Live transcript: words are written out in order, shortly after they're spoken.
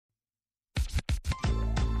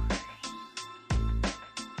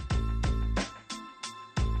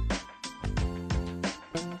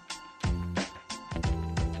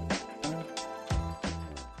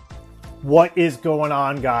What is going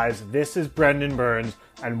on, guys? This is Brendan Burns,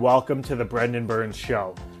 and welcome to The Brendan Burns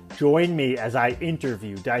Show. Join me as I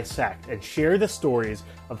interview, dissect, and share the stories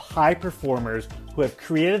of high performers who have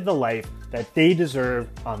created the life that they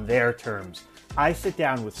deserve on their terms. I sit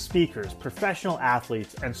down with speakers, professional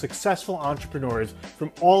athletes, and successful entrepreneurs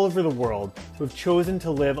from all over the world who have chosen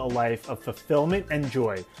to live a life of fulfillment and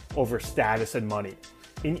joy over status and money.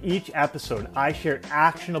 In each episode, I share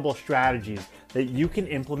actionable strategies that you can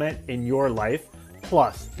implement in your life,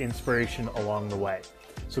 plus inspiration along the way.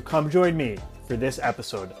 So come join me for this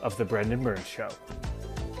episode of The Brendan Burns Show.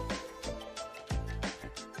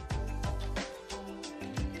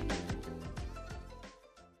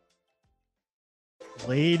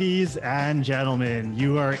 Ladies and gentlemen,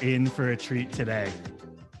 you are in for a treat today.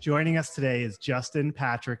 Joining us today is Justin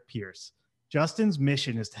Patrick Pierce. Justin's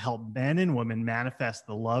mission is to help men and women manifest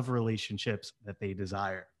the love relationships that they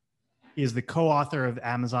desire. He is the co-author of the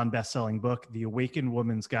Amazon best-selling book, The Awakened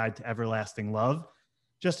Woman's Guide to Everlasting Love.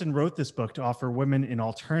 Justin wrote this book to offer women an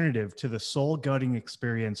alternative to the soul-gutting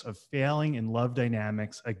experience of failing in love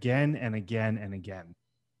dynamics again and again and again.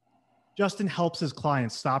 Justin helps his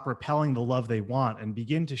clients stop repelling the love they want and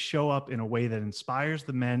begin to show up in a way that inspires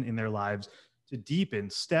the men in their lives to deepen,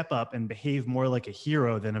 step up, and behave more like a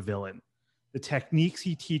hero than a villain. The techniques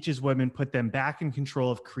he teaches women put them back in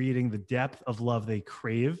control of creating the depth of love they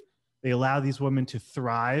crave. They allow these women to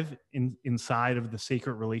thrive inside of the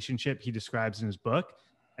sacred relationship he describes in his book.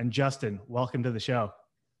 And Justin, welcome to the show.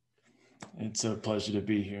 It's a pleasure to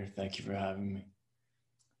be here. Thank you for having me.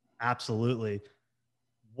 Absolutely.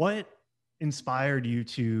 What inspired you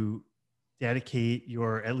to dedicate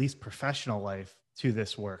your at least professional life to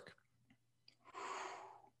this work?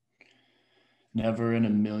 Never in a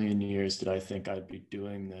million years did I think I'd be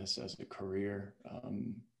doing this as a career.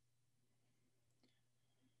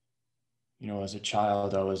 As a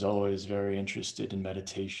child, I was always very interested in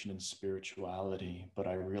meditation and spirituality, but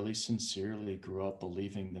I really sincerely grew up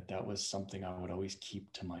believing that that was something I would always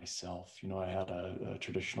keep to myself. I had a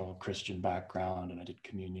traditional Christian background, and I did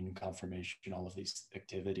communion and confirmation, all of these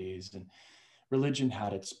activities, and religion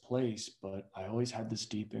had its place, but I always had this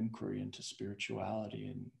deep inquiry into spirituality,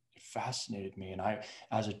 and it fascinated me. And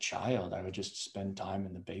as a child, I would just spend time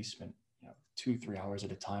in the basement, 2-3 hours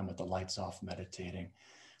at a time with the lights off, meditating,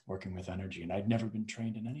 working with energy. And I'd never been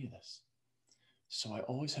trained in any of this. So I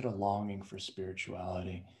always had a longing for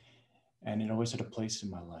spirituality, and it always had a place in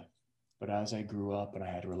my life. But as I grew up and I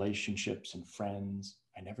had relationships and friends,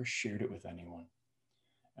 I never shared it with anyone.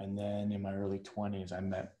 And then in my early 20s, I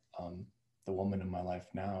met the woman in my life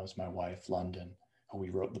now is my wife, London, who we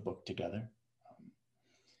wrote the book together.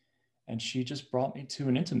 And she just brought me to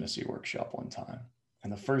an intimacy workshop one time.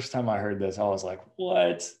 And the first time I heard this, I was like,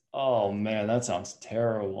 what? Oh man, that sounds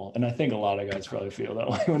terrible. And I think a lot of guys probably feel that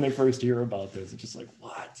way when they first hear about this. It's just like,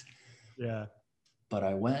 what? Yeah. But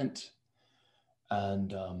I went,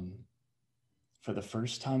 and for the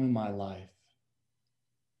first time in my life,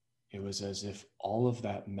 it was as if all of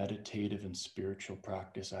that meditative and spiritual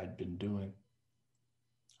practice I'd been doing,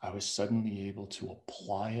 I was suddenly able to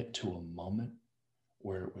apply it to a moment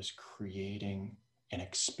where it was creating an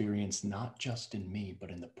experience, not just in me, but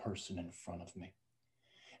in the person in front of me.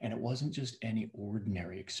 And it wasn't just any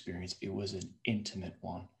ordinary experience. It was an intimate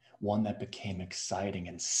one that became exciting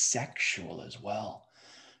and sexual as well,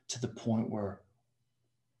 to the point where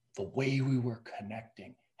the way we were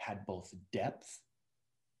connecting had both depth,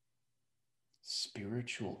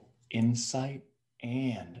 spiritual insight,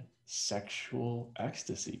 and sexual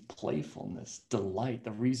ecstasy, playfulness, delight.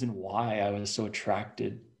 The reason why I was so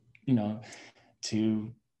attracted,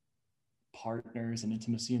 to partners and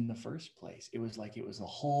intimacy in the first place. It was like it was a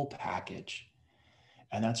whole package.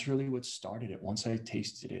 And that's really what started it. Once I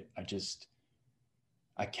tasted it,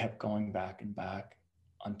 I kept going back and back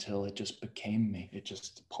until it just became me. It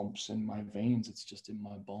just pumps in my veins. It's just in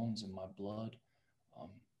my bones, in my blood.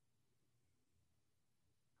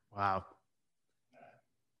 Wow.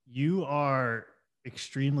 You are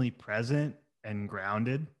extremely present and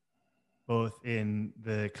grounded, both in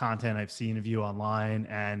the content I've seen of you online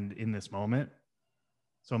and in this moment.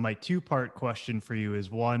 So my two-part question for you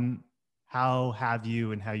is, one, how have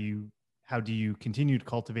you and how do you continue to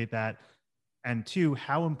cultivate that? And two,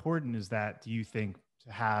 how important is that, do you think,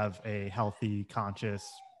 to have a healthy, conscious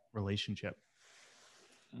relationship?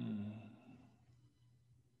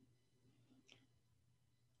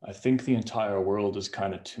 I think the entire world is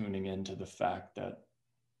kind of tuning into the fact that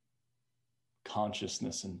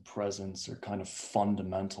consciousness and presence are kind of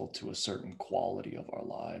fundamental to a certain quality of our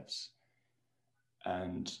lives.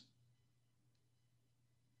 And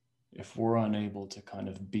if we're unable to kind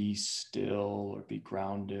of be still or be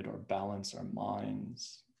grounded or balance our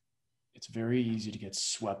minds, it's very easy to get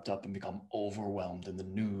swept up and become overwhelmed in the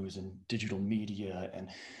news and digital media and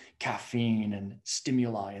caffeine and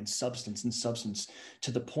stimuli and substance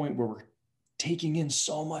to the point where we're taking in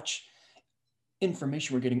so much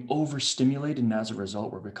information, we're getting overstimulated, and as a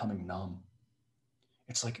result, we're becoming numb.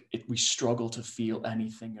 It's like we struggle to feel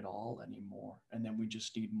anything at all anymore, and then we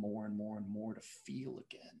just need more and more and more to feel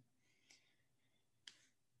again.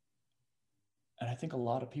 And I think a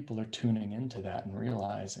lot of people are tuning into that and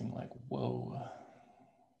realizing like, whoa,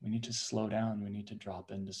 we need to slow down. We need to drop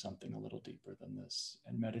into something a little deeper than this.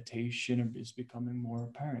 And meditation is becoming more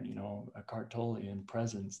apparent. Eckhart Tolle and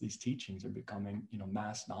presence, these teachings are becoming,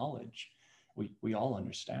 mass knowledge. We all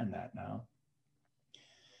understand that now.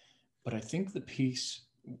 But I think the piece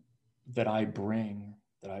that I bring,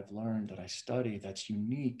 that I've learned, that I study, that's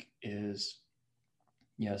unique is,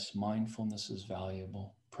 yes, mindfulness is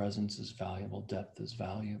valuable. Presence is valuable. Depth is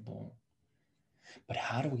valuable. But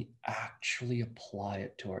how do we actually apply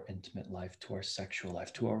it to our intimate life, to our sexual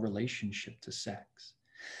life, to our relationship to sex,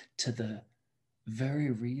 to the very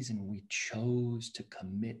reason we chose to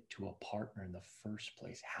commit to a partner in the first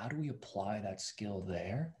place? How do we apply that skill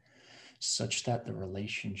there such that the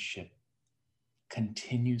relationship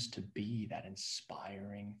continues to be that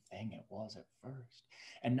inspiring thing it was at first?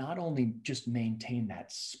 And not only just maintain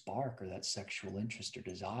that spark or that sexual interest or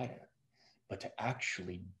desire, but to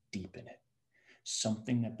actually deepen it.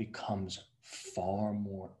 Something that becomes far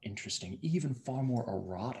more interesting, even far more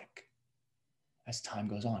erotic as time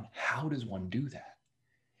goes on. How does one do that?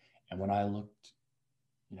 And when I looked,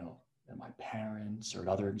 at my parents or at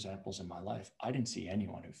other examples in my life, I didn't see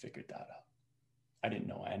anyone who figured that out. I didn't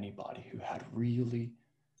know anybody who had really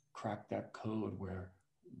cracked that code where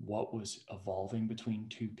what was evolving between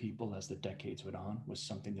two people as the decades went on was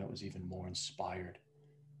something that was even more inspired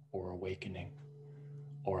or awakening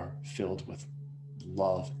or filled with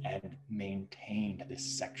love and maintained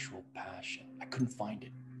this sexual passion. I couldn't find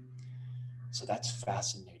it. So that's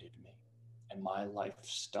fascinated me. And my life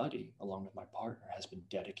study, along with my partner, has been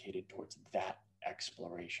dedicated towards that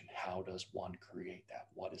exploration. How does one create that?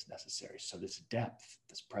 What is necessary? So this depth,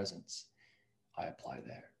 this presence, I apply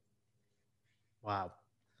there. Wow.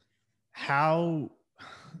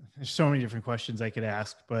 There's so many different questions I could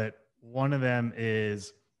ask, but one of them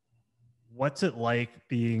is, what's it like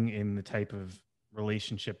being in the type of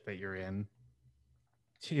relationship that you're in?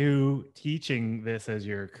 2, teaching this as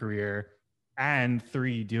your career, and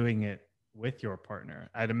 3, doing it with your partner.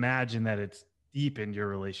 I'd imagine that it's deepened your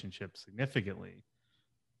relationship significantly.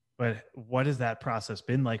 But what has that process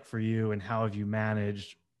been like for you, and how have you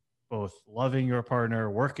managed both loving your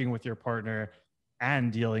partner, working with your partner,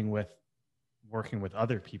 and working with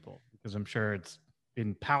other people? Because I'm sure it's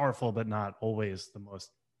been powerful, but not always the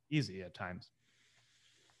most easy at times.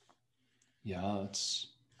 Yeah,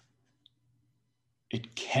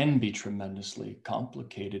 it can be tremendously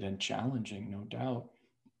complicated and challenging, no doubt.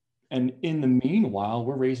 And in the meanwhile,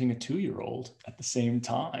 we're raising a 2-year-old at the same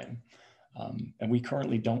time. And we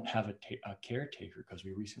currently don't have a caretaker because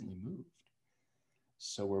we recently moved.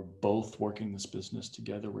 So we're both working this business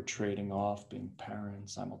together. We're trading off being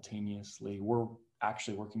parents simultaneously. We're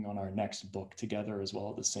actually working on our next book together as well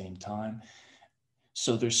at the same time.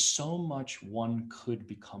 So there's so much one could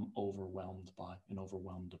become overwhelmed by and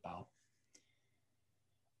overwhelmed about.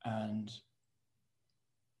 And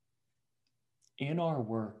in our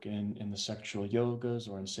work in the sexual yogas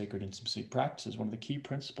or in sacred intimacy practices, one of the key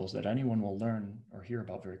principles that anyone will learn or hear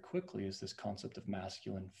about very quickly is this concept of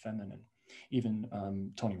masculine, feminine. Even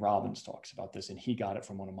Tony Robbins talks about this, and he got it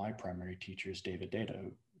from one of my primary teachers, David Deida,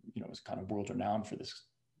 who is kind of world renowned for this,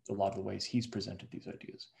 a lot of the ways he's presented these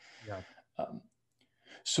ideas. Yeah.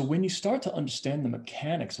 So when you start to understand the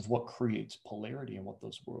mechanics of what creates polarity and what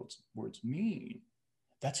those words mean,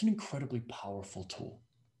 that's an incredibly powerful tool.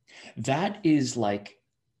 That is like,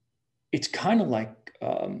 it's kind of like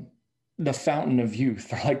the fountain of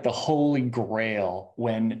youth, or like the holy grail,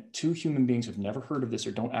 when two human beings who've never heard of this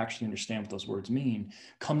or don't actually understand what those words mean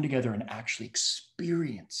come together and actually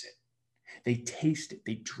experience it. They taste it,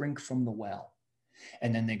 they drink from the well,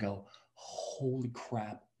 and then they go, holy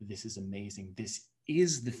crap, this is amazing. This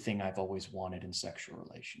is the thing I've always wanted in sexual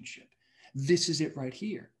relationship. This is it right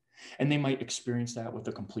here. And they might experience that with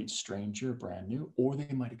a complete stranger, brand new, or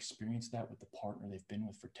they might experience that with the partner they've been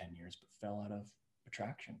with for 10 years, but fell out of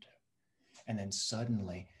attraction to. And then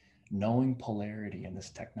suddenly, knowing polarity and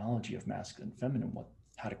this technology of masculine and feminine,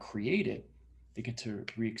 how to create it, they get to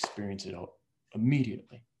re-experience it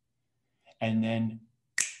immediately. And then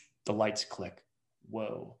the lights click.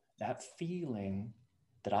 Whoa, that feeling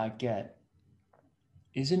that I get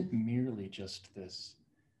isn't merely just this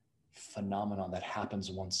phenomenon that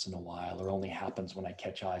happens once in a while or only happens when I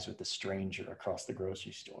catch eyes with a stranger across the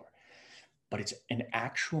grocery store, but it's an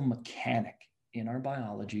actual mechanic in our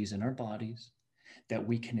biologies, in our bodies, that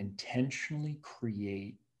we can intentionally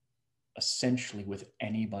create essentially with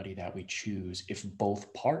anybody that we choose if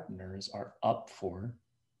both partners are up for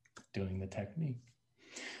doing the technique.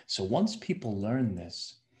 So once people learn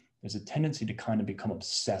this, there's a tendency to kind of become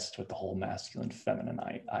obsessed with the whole masculine feminine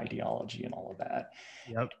ideology and all of that.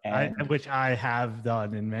 Yep. Which I have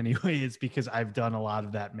done in many ways, because I've done a lot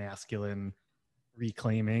of that masculine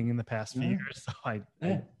reclaiming in the past few years. So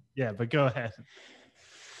yeah, but go ahead.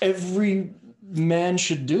 Every man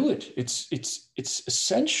should do it. It's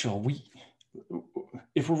essential.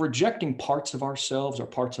 If we're rejecting parts of ourselves or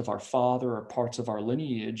parts of our father or parts of our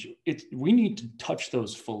lineage, we need to touch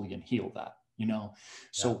those fully and heal that, you know?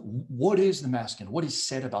 So what is the masculine? What is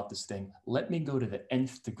said about this thing? Let me go to the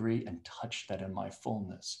nth degree and touch that in my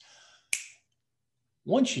fullness.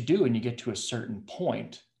 Once you do and you get to a certain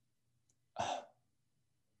point,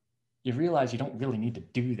 you realize you don't really need to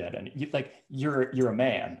do that. And you're a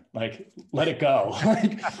man, like, let it go.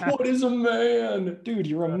 Like, what is a man? Dude,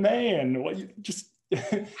 you're a man. What, you just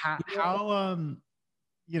how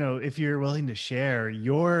you know, if you're willing to share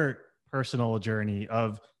your personal journey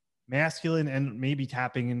of masculine and maybe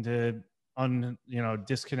tapping into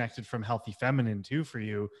disconnected from healthy feminine too for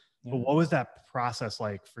you. But what was that process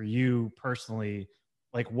like for you personally?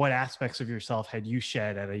 Like, what aspects of yourself had you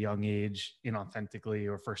shed at a young age inauthentically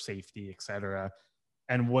or for safety, et cetera?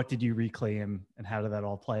 And what did you reclaim, and how did that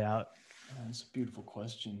all play out? That's a beautiful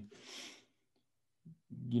question.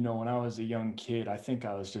 You know, when I was a young kid, I think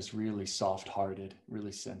I was just really soft-hearted,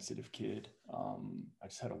 really sensitive kid. I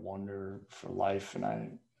just had a wonder for life, and I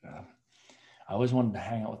always wanted to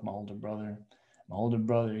hang out with my older brother. My older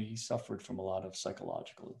brother, he suffered from a lot of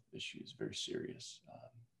psychological issues, very serious.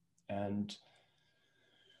 And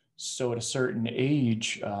so at a certain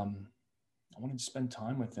age, I wanted to spend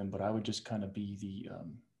time with him, but I would just kind of be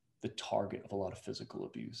the target of a lot of physical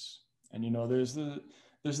abuse. And, you know, there's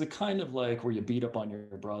the kind of like where you beat up on your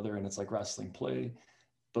brother and it's like wrestling play.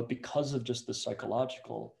 But because of just the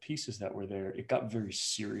psychological pieces that were there, it got very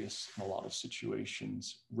serious in a lot of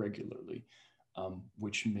situations regularly,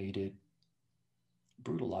 which made it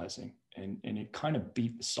brutalizing. And it kind of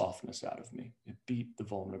beat the softness out of me. It beat the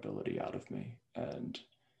vulnerability out of me. And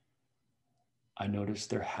I noticed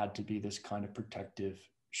there had to be this kind of protective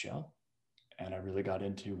shell. And I really got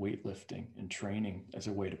into weightlifting and training as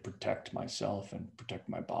a way to protect myself and protect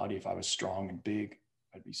my body. If I was strong and big,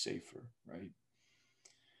 I'd be safer, right?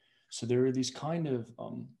 So there are these kind of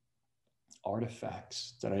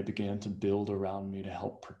artifacts that I began to build around me to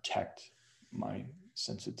help protect my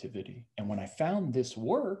sensitivity. And when I found this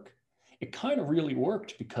work, it kind of really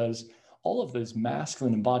worked, because all of those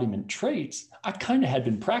masculine embodiment traits, I kind of had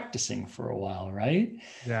been practicing for a while, right?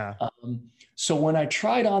 Yeah. So when I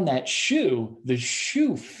tried on that shoe, the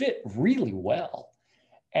shoe fit really well.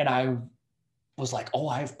 And I was like, oh,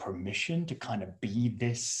 I have permission to kind of be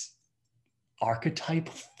this archetype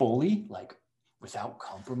fully, like without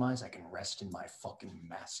compromise. I can rest in my fucking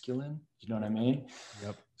masculine. You know what I mean?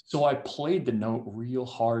 Yep. So I played the note real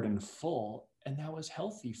hard and full. And that was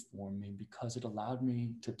healthy for me, because it allowed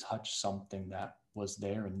me to touch something that was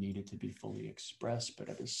there and needed to be fully expressed. But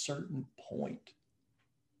at a certain point,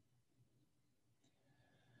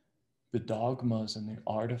 the dogmas and the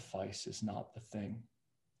artifice is not the thing.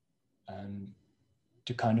 And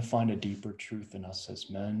to kind of find a deeper truth in us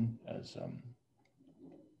as men,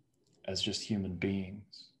 as just human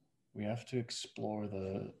beings, we have to explore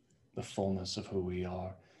the fullness of who we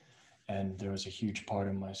are. And there was a huge part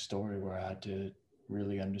of my story where I had to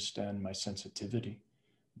really understand my sensitivity,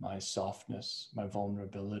 my softness, my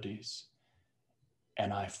vulnerabilities.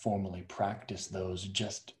 And I formally practiced those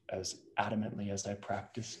just as adamantly as I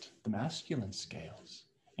practiced the masculine scales,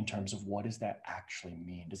 in terms of what does that actually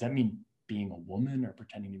mean? Does that mean being a woman or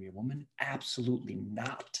pretending to be a woman? Absolutely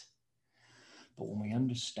not. But when we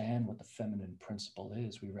understand what the feminine principle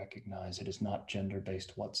is, we recognize it is not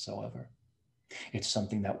gender-based whatsoever. It's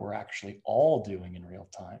something that we're actually all doing in real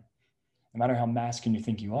time. No matter how masculine you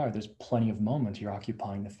think you are, there's plenty of moments you're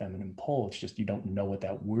occupying the feminine pole. It's just you don't know what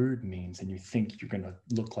that word means, and you think you're going to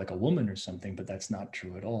look like a woman or something, but that's not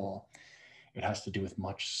true at all. It has to do with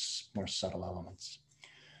much more subtle elements.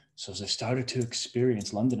 So as I started to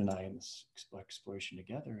experience, London and I in this exploration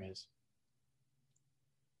together, is,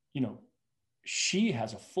 you know, she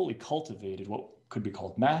has a fully cultivated, what could be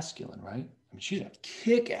called masculine, right? I mean, she's a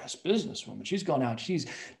kick-ass businesswoman. She's gone out, she's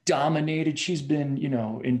dominated, she's been, you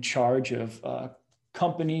know, in charge of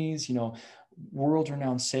companies, you know,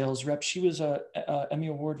 world-renowned sales rep. She was a Emmy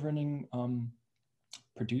Award-winning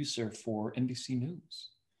producer for NBC News.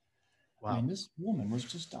 Wow. I mean, this woman was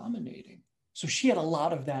just dominating. So she had a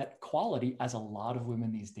lot of that quality, as a lot of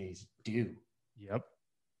women these days do. Yep.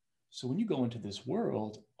 So when you go into this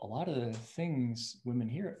world, a lot of the things women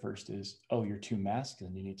hear at first is, oh, you're too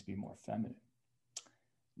masculine, you need to be more feminine.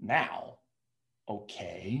 Now,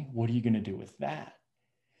 okay, what are you going to do with that?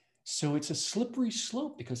 So it's a slippery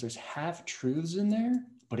slope because there's half truths in there,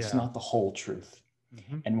 but it's not the whole truth.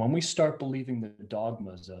 Mm-hmm. And when we start believing the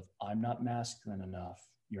dogmas of, I'm not masculine enough,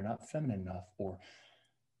 you're not feminine enough, or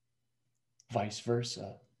vice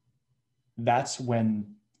versa, that's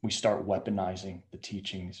when we start weaponizing the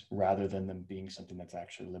teachings rather than them being something that's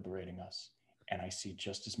actually liberating us. And I see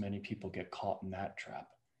just as many people get caught in that trap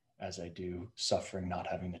as I do suffering not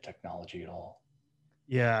having the technology at all.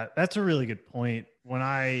 Yeah, that's a really good point. When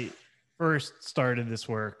I first started this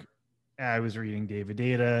work, I was reading David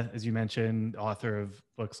Deida, as you mentioned, author of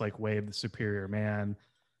books like Wave, the Superior Man.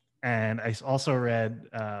 And I also read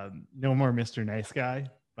No More Mr. Nice Guy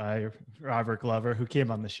by Robert Glover, who came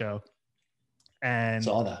on the show. And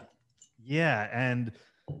saw that. Yeah, and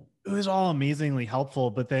it was all amazingly helpful.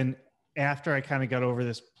 But then after I kind of got over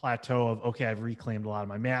this plateau of, okay, I've reclaimed a lot of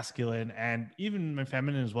my masculine and even my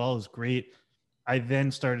feminine as well is great. I then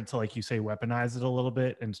started to, like you say, weaponize it a little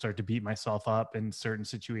bit and start to beat myself up in certain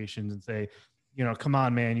situations and say, you know, come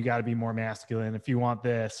on, man, you got to be more masculine if you want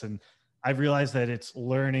this. And I've realized that it's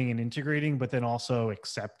learning and integrating, but then also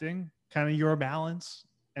accepting kind of your balance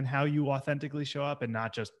and how you authentically show up and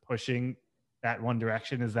not just pushing that one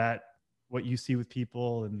direction. Is that what you see with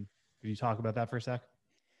people? And could you talk about that for a sec?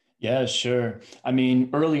 Yeah, sure. I mean,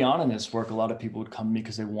 early on in this work, a lot of people would come to me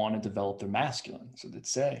because they want to develop their masculine, so they'd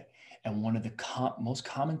say. And one of the most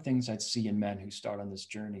common things I'd see in men who start on this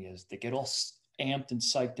journey is they get all amped and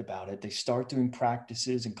psyched about it. They start doing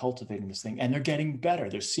practices and cultivating this thing, and they're getting better.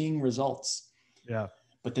 They're seeing results. Yeah.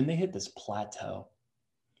 But then they hit this plateau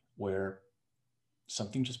where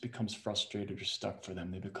something just becomes frustrated or stuck for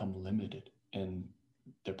them. They become limited in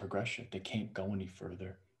their progression. They can't go any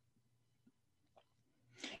further.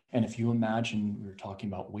 And if you imagine, we were talking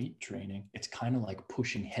about weight training, it's kind of like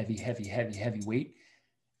pushing heavy weight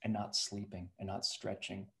and not sleeping and not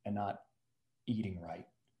stretching and not eating right.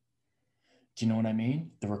 Do you know what I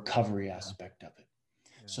mean? The recovery aspect of it.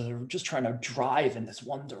 Yeah. So they're just trying to drive in this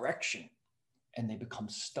one direction and they become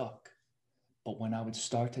stuck. But when I would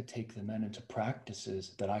start to take the men into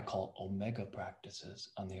practices that I call omega practices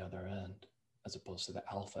on the other end, as opposed to the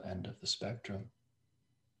alpha end of the spectrum,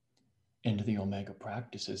 into the omega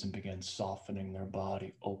practices and begin softening their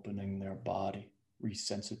body, opening their body,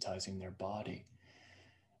 resensitizing their body,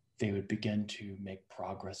 they would begin to make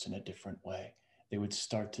progress in a different way. They would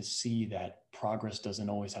start to see that progress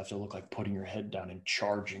doesn't always have to look like putting your head down and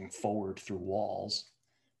charging forward through walls.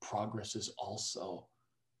 Progress is also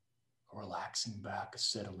relaxing back,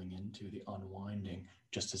 settling into the unwinding,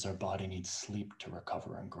 just as our body needs sleep to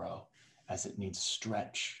recover and grow, as it needs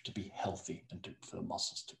stretch to be healthy and for the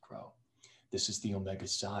muscles to grow. This is the omega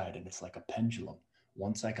side, and it's like a pendulum.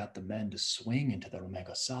 Once I got the men to swing into the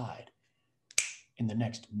omega side, in the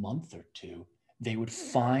next month or two, they would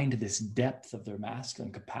find this depth of their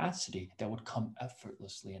masculine capacity that would come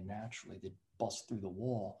effortlessly and naturally. They'd bust through the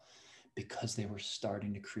wall because they were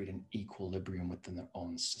starting to create an equilibrium within their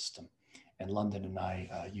own system. And London and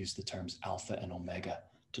I use the terms alpha and omega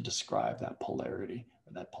to describe that polarity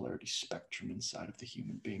or that polarity spectrum inside of the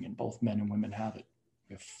human being. And both men and women have it.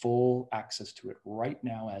 We have full access to it right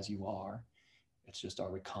now as you are. It's just,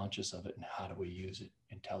 are we conscious of it and how do we use it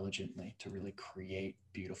intelligently to really create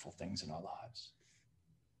beautiful things in our lives?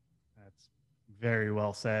 That's very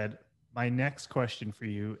well said. My next question for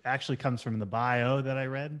you actually comes from the bio that I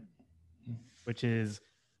read, which is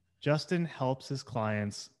Justin helps his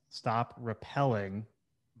clients stop repelling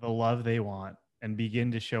the love they want and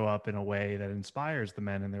begin to show up in a way that inspires the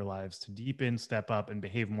men in their lives to deepen, step up, and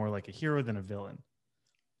behave more like a hero than a villain.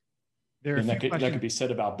 And that could be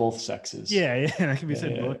said about both sexes. Yeah, that could be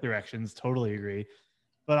said both directions. Totally agree.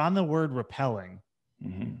 But on the word repelling,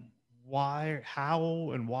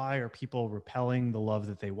 how and why are people repelling the love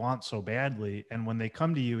that they want so badly? And when they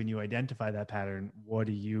come to you and you identify that pattern, what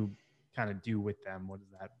do you kind of do with them? What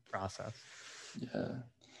is that process? Yeah.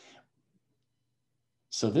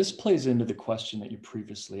 So this plays into the question that you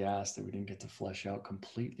previously asked that we didn't get to flesh out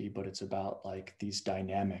completely, but it's about like these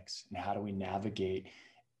dynamics and how do we navigate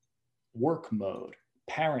work mode,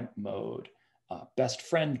 parent mode, best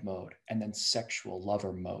friend mode, and then sexual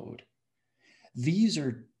lover mode. These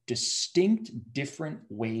are distinct, different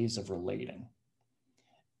ways of relating.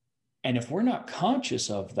 And if we're not conscious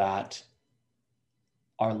of that,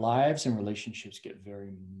 our lives and relationships get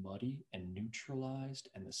very muddy and neutralized,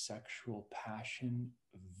 and the sexual passion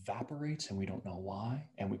evaporates, and we don't know why.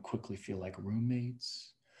 And we quickly feel like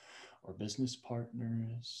roommates or business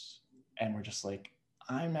partners. And we're just like,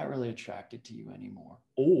 I'm not really attracted to you anymore.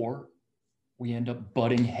 Or we end up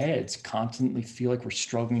butting heads, constantly feel like we're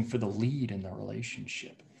struggling for the lead in the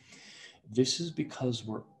relationship. This is because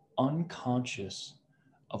we're unconscious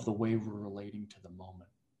of the way we're relating to the moment.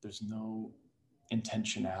 There's no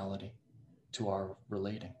intentionality to our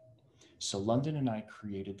relating. So London and I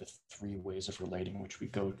created the 3 ways of relating, which we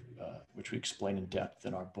explain in depth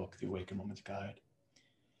in our book, The Awakened Woman's Guide.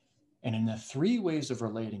 And in the 3 ways of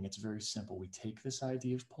relating, it's very simple. We take this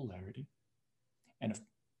idea of polarity, and if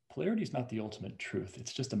polarity is not the ultimate truth,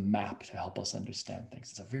 it's just a map to help us understand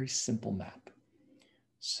things. It's a very simple map.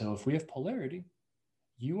 So if we have polarity,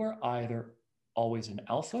 you are either always an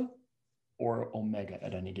alpha or omega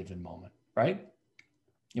at any given moment, right?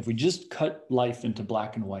 If we just cut life into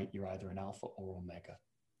black and white, you're either an alpha or omega.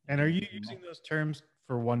 And are you using those terms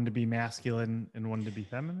for one to be masculine and one to be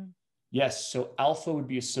feminine? Yes. So alpha would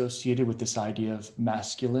be associated with this idea of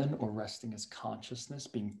masculine or resting as consciousness,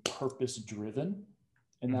 being purpose driven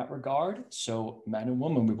in that regard. So man and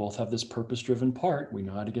woman, we both have this purpose driven part. We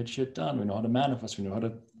know how to get shit done. We know how to manifest. We know how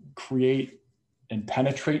to create and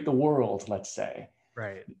penetrate the world, let's say.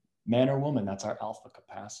 Right. Man or woman, that's our alpha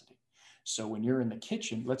capacity. So when you're in the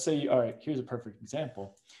kitchen, let's say, all right, here's a perfect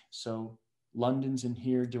example. So London's in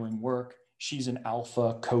here doing work. She's an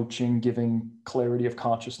alpha coaching, giving clarity of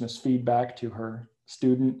consciousness feedback to her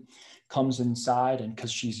student, comes inside, and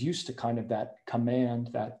because she's used to kind of that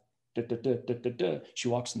command, that da, da, da, da, da, da, she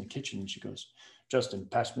walks in the kitchen and she goes, Justin,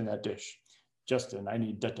 pass me that dish. Justin, I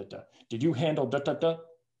need da, da, da. Did you handle da, da, da?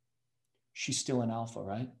 She's still an alpha,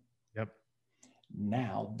 right? Yep.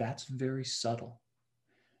 Now that's very subtle.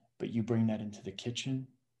 But you bring that into the kitchen,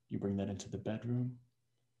 you bring that into the bedroom,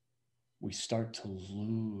 we start to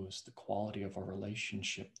lose the quality of our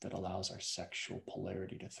relationship that allows our sexual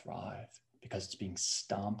polarity to thrive because it's being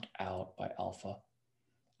stomped out by alpha,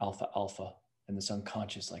 and this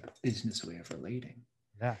unconscious like business way of relating.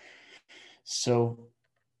 Yeah. So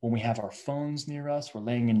when we have our phones near us, we're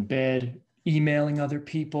laying in bed, emailing other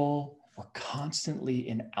people, we're constantly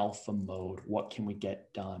in alpha mode. What can we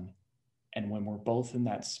get done? And when we're both in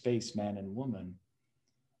that space, man and woman,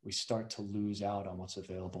 we start to lose out on what's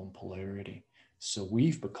available in polarity. So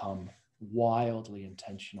we've become wildly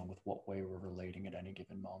intentional with what way we're relating at any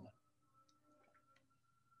given moment.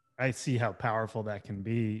 I see how powerful that can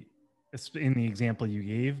be in the example you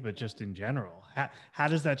gave, but just in general. How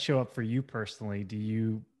does that show up for you personally? Do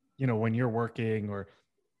you, when you're working, or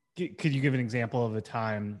could you give an example of a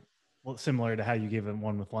time similar to how you gave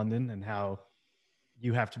one with London, and how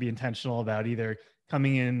you have to be intentional about either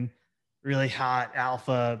coming in really hot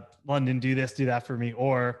alpha, London, do this, do that for me,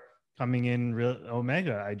 or coming in real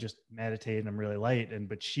omega, I just meditate and I'm really light,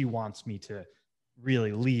 but she wants me to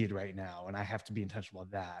really lead right now, and I have to be intentional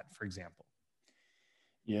about that, for example.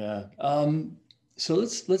 Yeah. So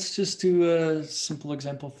let's just do a simple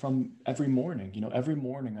example from every morning. Every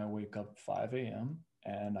morning I wake up 5 a.m.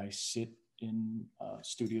 and I sit in a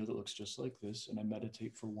studio that looks just like this, and I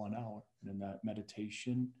meditate for 1 hour. And in that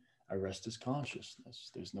meditation, I rest as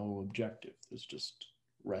consciousness. There's no objective. There's just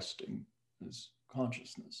resting as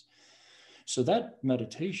consciousness. So that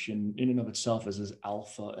meditation in and of itself is as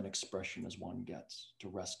alpha an expression as one gets, to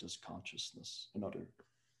rest as consciousness, in utter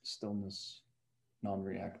stillness,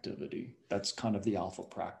 non-reactivity. That's kind of the alpha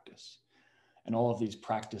practice. And all of these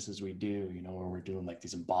practices we do, where we're doing like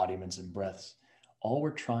these embodiments and breaths, all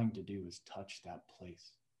we're trying to do is touch that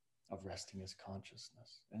place of resting as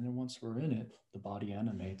consciousness. And then once we're in it, the body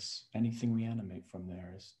animates. Anything we animate from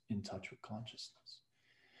there is in touch with consciousness.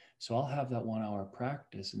 So I'll have that 1 hour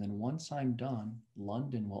practice. And then once I'm done,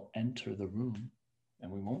 London will enter the room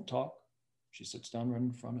and we won't talk. She sits down right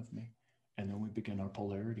in front of me. And then we begin our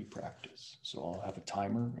polarity practice. So I'll have a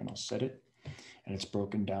timer and I'll set it. And it's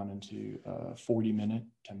broken down into 40-minute,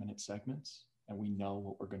 10-minute segments. And we know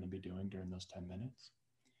what we're going to be doing during those 10 minutes.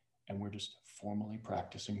 And we're just formally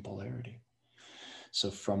practicing polarity. So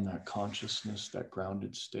from that consciousness, that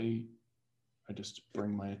grounded state, I just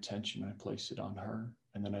bring my attention, I place it on her,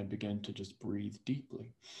 and then I begin to just breathe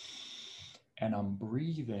deeply. And I'm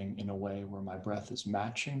breathing in a way where my breath is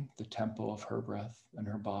matching the tempo of her breath and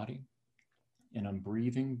her body. And I'm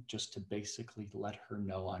breathing just to basically let her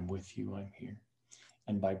know I'm with you, I'm here.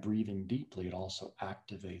 And by breathing deeply, it also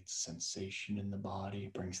activates sensation in the body,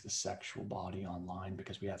 brings the sexual body online,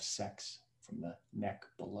 because we have sex from the neck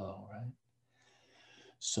below, right?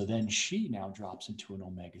 So then she now drops into an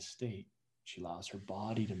omega state. She allows her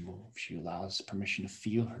body to move. She allows permission to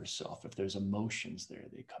feel herself. If there's emotions there,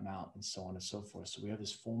 they come out, and so on and so forth. So we have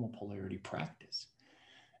this formal polarity practice.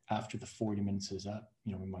 After the 40 minutes is up,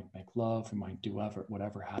 we might make love, we might do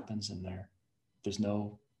whatever happens in there. There's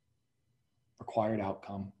no required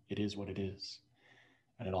outcome. It is what it is.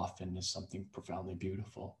 And it often is something profoundly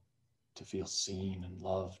beautiful to feel seen and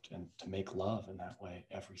loved, and to make love in that way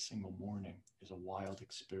every single morning is a wild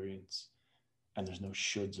experience. And there's no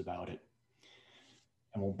shoulds about it.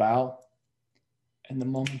 And we'll bow. And the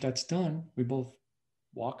moment that's done, we both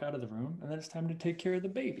walk out of the room, and then it's time to take care of the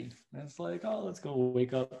baby. And it's like, oh, let's go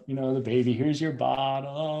wake up, the baby. Here's your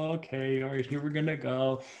bottle. Oh, okay. All right, here we're going to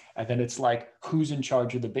go. And then it's like, who's in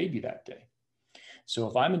charge of the baby that day? So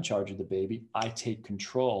if I'm in charge of the baby, I take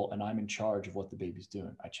control, and I'm in charge of what the baby's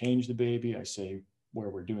doing. I change the baby. I say where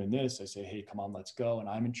we're doing this. I say, hey, come on, let's go. And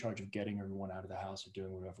I'm in charge of getting everyone out of the house or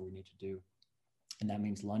doing whatever we need to do. And that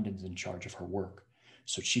means London's in charge of her work.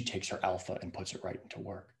 So she takes her alpha and puts it right into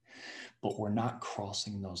work. But we're not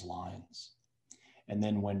crossing those lines. And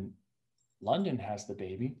then when London has the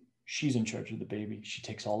baby, she's in charge of the baby. She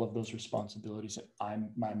takes all of those responsibilities, and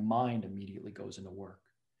my mind immediately goes into work.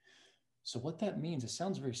 So what that means, it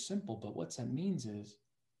sounds very simple, but what that means is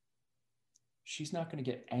she's not going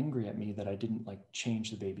to get angry at me that I didn't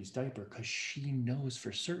change the baby's diaper, because she knows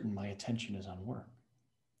for certain my attention is on work.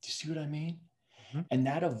 Do you see what I mean? Mm-hmm. And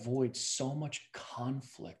that avoids so much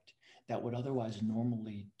conflict that would otherwise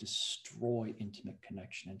normally destroy intimate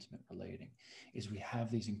connection, intimate relating, is we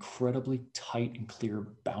have these incredibly tight and clear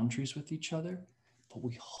boundaries with each other, but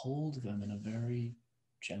we hold them in a very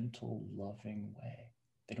gentle, loving way.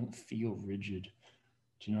 They don't feel rigid.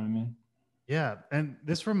 Do you know what I mean? Yeah. And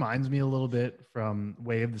this reminds me a little bit from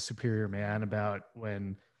Way of the Superior Man, about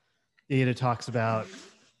when Data talks about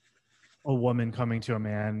a woman coming to a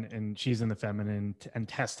man and she's in the feminine and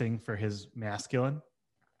testing for his masculine.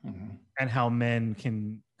 Mm-hmm. And how men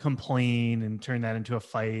can complain and turn that into a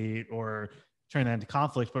fight or turn that into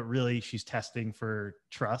conflict, but really she's testing for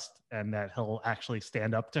trust and that he'll actually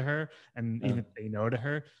stand up to her and even say no to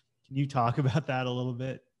her. Can you talk about that a little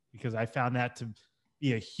bit? Because I found that to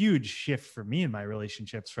be a huge shift for me in my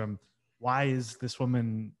relationships, from why is this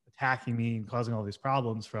woman attacking me and causing all these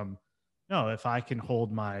problems, from no, if I can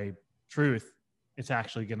hold my truth, it's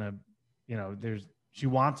actually gonna, she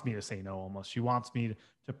wants me to say no almost. She wants me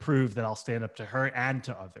to prove that I'll stand up to her and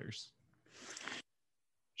to others.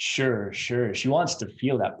 Sure. She wants to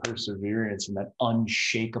feel that perseverance and that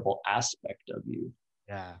unshakable aspect of you.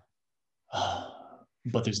 Yeah.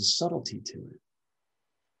 But there's a subtlety to it.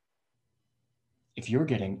 If you're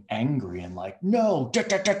getting angry and no, da,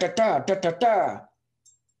 da, da, da, da, da, da, da,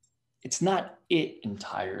 it's not it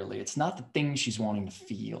entirely. It's not the thing she's wanting to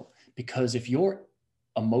feel. Because if you're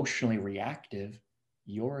emotionally reactive,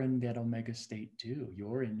 you're in that omega state too.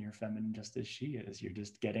 You're in your feminine just as she is. You're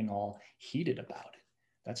just getting all heated about it.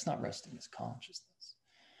 That's not resting as consciousness.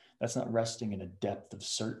 That's not resting in a depth of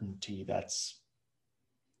certainty that's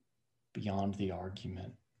beyond the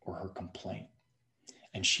argument or her complaint.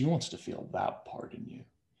 And she wants to feel that part in you.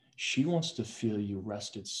 She wants to feel you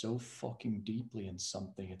rested so fucking deeply in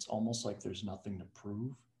something. It's almost like there's nothing to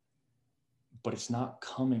prove. But it's not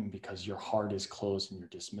coming because your heart is closed and you're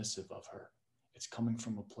dismissive of her. It's coming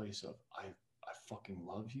from a place of, I fucking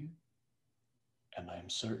love you, and I am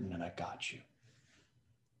certain, and I got you.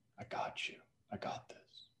 I got you. I got this.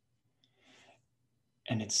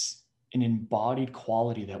 And it's an embodied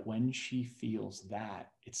quality that when she feels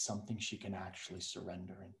that, it's something she can actually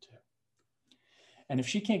surrender into. And if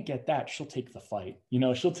she can't get that, she'll take the fight.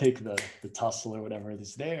 She'll take the tussle or whatever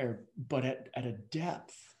is there. But at a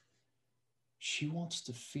depth, she wants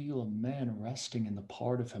to feel a man resting in the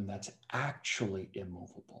part of him that's actually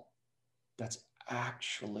immovable, that's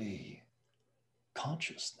actually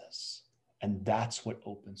consciousness. And that's what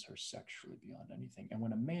opens her sexually beyond anything. And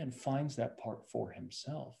when a man finds that part for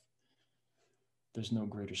himself, there's no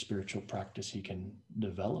greater spiritual practice he can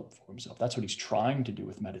develop for himself. That's what he's trying to do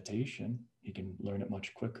with meditation. He can learn it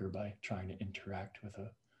much quicker by trying to interact with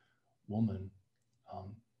a woman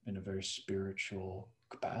in a very spiritual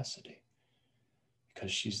capacity,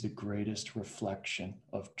 because she's the greatest reflection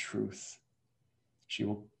of truth. She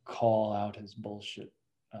will call out his bullshit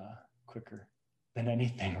quicker than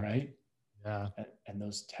anything, right? Yeah. And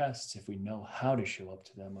those tests, if we know how to show up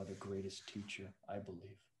to them, are the greatest teacher, I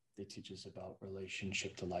believe. They teach us about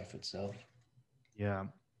relationship to life itself. Yeah.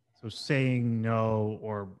 So saying no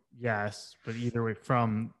or yes, but either way,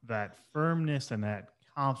 from that firmness and that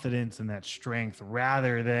confidence and that strength,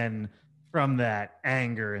 rather than from that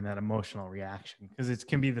anger and that emotional reaction, because it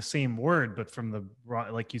can be the same word, but from the,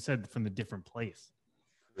 like you said, from the different place.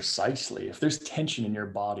 Precisely. If there's tension in your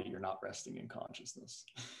body, you're not resting in consciousness.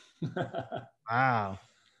 Wow.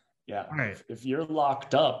 Yeah. All right. If you're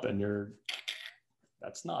locked up and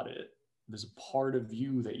that's not it. There's a part of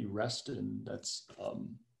you that you rest in that's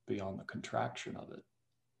beyond the contraction of it.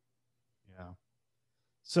 Yeah.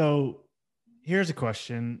 So here's a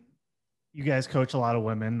question. You guys coach a lot of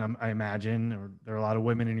women, I imagine, or there are a lot of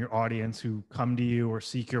women in your audience who come to you or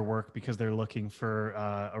seek your work because they're looking for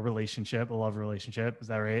a relationship, a love relationship. Is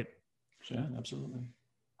that right? Yeah, absolutely.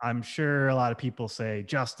 I'm sure a lot of people say,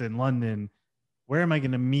 Justin, London, where am I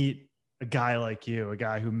going to meet a guy like you, a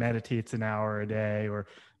guy who meditates an hour a day? Or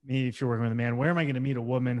maybe if you're working with a man, where am I going to meet a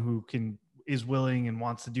woman who is willing and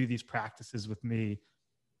wants to do these practices with me?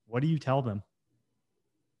 What do you tell them?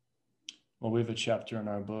 Well, we have a chapter in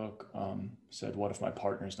our book said, what if my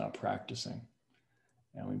partner's not practicing?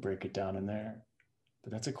 And we break it down in there.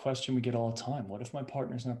 But that's a question we get all the time. What if my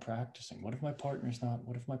partner's not practicing? What if my partner's not?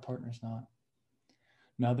 What if my partner's not?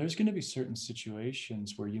 Now, there's going to be certain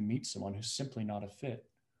situations where you meet someone who's simply not a fit,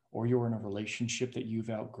 or you're in a relationship that you've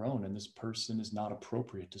outgrown and this person is not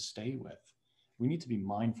appropriate to stay with. We need to be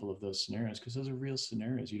mindful of those scenarios because those are real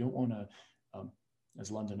scenarios. You don't want to, as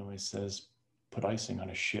London always says, put icing on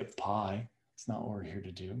a shit pie. It's not what we're here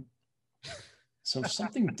to do. So if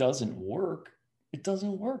something doesn't work, it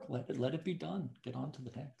doesn't work. Let it be done. Get on to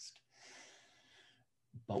the next.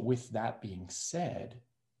 But with that being said,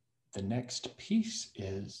 the next piece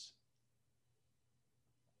is,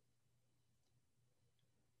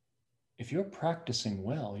 if you're practicing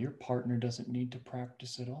well, your partner doesn't need to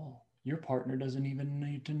practice at all. Your partner doesn't even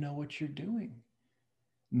need to know what you're doing.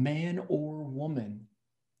 Man or woman,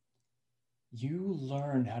 you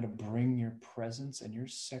learn how to bring your presence and your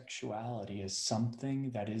sexuality as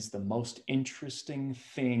something that is the most interesting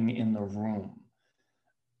thing in the room.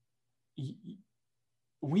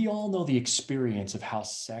 We all know the experience of how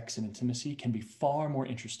sex and intimacy can be far more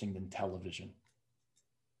interesting than television.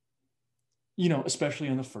 You know, especially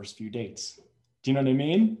on the first few dates. Do you know what I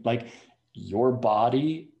mean? Like, your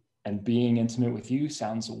body and being intimate with you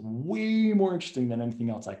sounds way more interesting than anything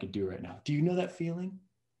else I could do right now. Do you know that feeling?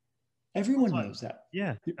 Everyone knows that.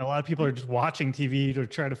 Yeah. A lot of people are just watching TV to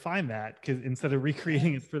try to find that, because instead of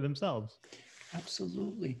recreating it for themselves.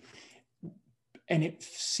 Absolutely. And it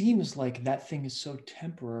seems like that thing is so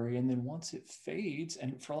temporary. And then once it fades,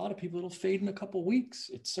 and for a lot of people, it'll fade in a couple of weeks.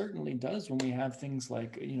 It certainly does when we have things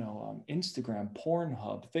like, Instagram,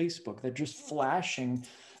 Pornhub, Facebook, they're just flashing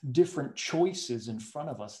different choices in front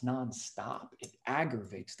of us nonstop. It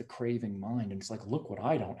aggravates the craving mind. And it's like, look what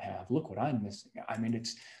I don't have. Look what I'm missing. I mean,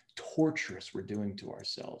 it's torturous we're doing to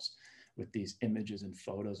ourselves with these images and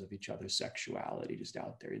photos of each other's sexuality just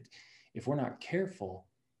out there. If we're not careful,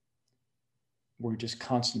 we're just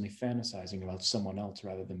constantly fantasizing about someone else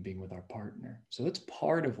rather than being with our partner. So that's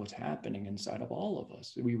part of what's happening inside of all of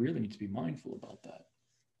us. We really need to be mindful about that.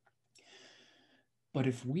 But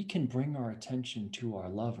if we can bring our attention to our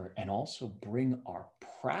lover and also bring our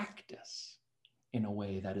practice in a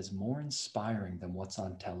way that is more inspiring than what's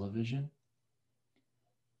on television,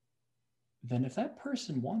 then if that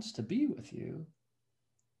person wants to be with you,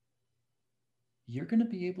 you're going to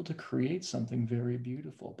be able to create something very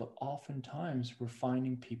beautiful. But oftentimes we're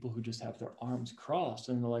finding people who just have their arms crossed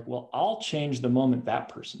and they're like, well, I'll change the moment that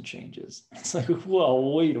person changes. It's like,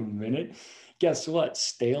 well, wait a minute. Guess what?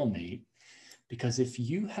 Stalemate. Because if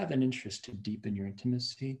you have an interest to deepen your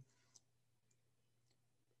intimacy,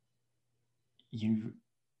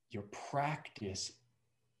 your practice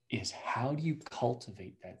is, how do you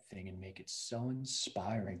cultivate that thing and make it so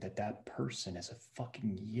inspiring that that person is a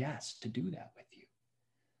fucking yes to do that with you?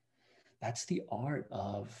 That's the art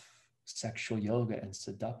of sexual yoga and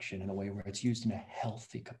seduction in a way where it's used in a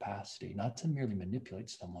healthy capacity, not to merely manipulate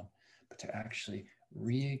someone, but to actually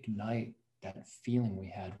reignite that feeling we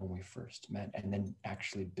had when we first met, and then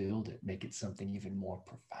actually build it, make it something even more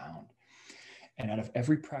profound. And out of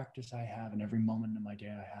every practice I have and every moment in my day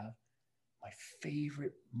I have, my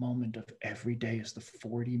favorite moment of every day is the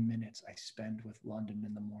 40 minutes I spend with London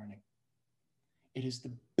in the morning. It is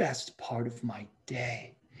the best part of my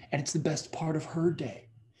day. And it's the best part of her day.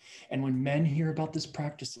 And when men hear about this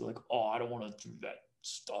practice, they're like, oh, I don't want to do that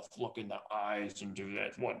stuff, look in the eyes and do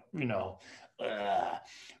that one,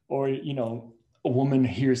 or, a woman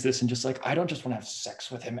hears this and just like, I don't just want to have sex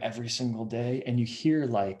with him every single day. And you hear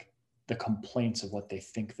like the complaints of what they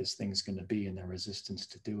think this thing's going to be and their resistance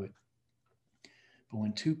to do it. But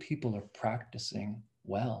when two people are practicing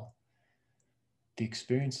well, the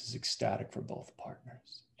experience is ecstatic for both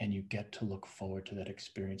partners. and you get to look forward to that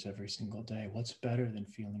experience every single day. What's better than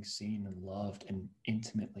feeling seen and loved and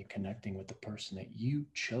intimately connecting with the person that you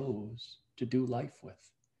chose to do life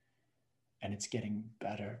with? And it's getting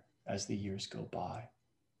better as the years go by.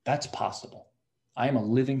 That's possible. I am a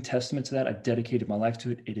living testament to that. I've dedicated my life to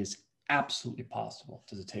it. It is absolutely possible.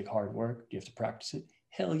 Does it take hard work? Do you have to practice it?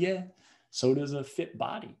 Hell yeah. So does a fit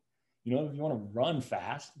body. You know, if you want to run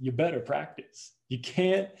fast, you better practice. You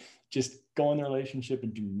can't just go in the relationship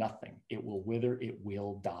and do nothing. It will wither, it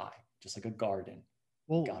will die, just like a garden.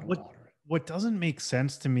 Well, You gotta water it. What doesn't make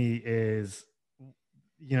sense to me is,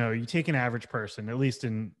 you know, you take an average person, at least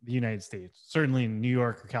in the United States, certainly in New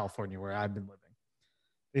York or California, where I've been living,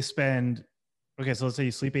 they spend, okay, so let's say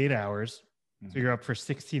you sleep 8 hours. So you're up for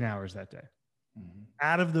 16 hours that day.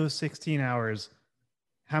 Out of those 16 hours,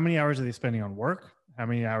 how many hours are they spending on work? How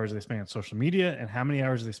many hours are they spending on social media? And how many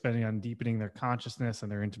hours are they spending on deepening their consciousness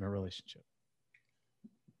and their intimate relationship?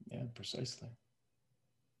 Yeah, precisely.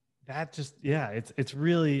 That just, yeah, it's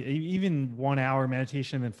really, even 1 hour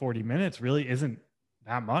meditation in 40 minutes really isn't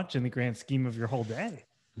that much in the grand scheme of your whole day.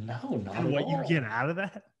 No, not And at what all. you get out of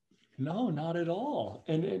that? No, not at all.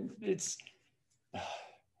 And it's,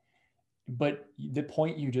 but the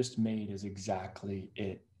point you just made is exactly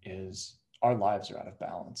it. Is our lives are out of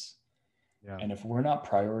balance. Yeah. And if we're not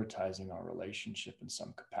prioritizing our relationship in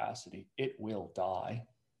some capacity, it will die.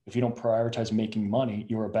 If you don't prioritize making money,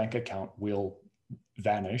 your bank account will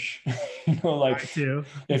vanish. You know, like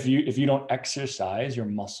if you don't exercise, your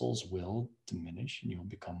muscles will diminish and you'll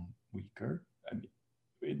become weaker. I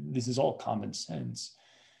mean, this is all common sense,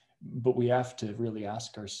 but we have to really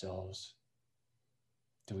ask ourselves,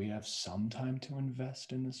 do we have some time to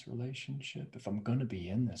invest in this relationship? If I'm going to be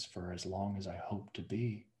in this for as long as I hope to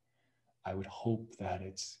be, I would hope that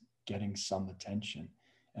it's getting some attention.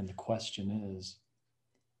 And the question is,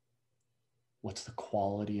 what's the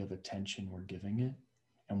quality of attention we're giving it?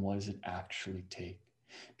 And what does it actually take?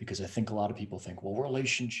 Because I think a lot of people think, well,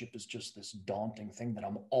 relationship is just this daunting thing that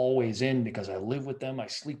I'm always in because I live with them, I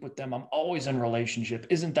sleep with them, I'm always in relationship.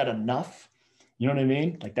 Isn't that enough? You know what I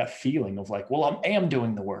mean? Like that feeling of like, well, I am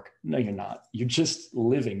doing the work. No, you're not. You're just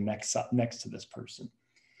living next to this person.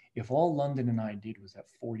 If all London and I did was that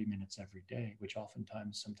 40 minutes every day, which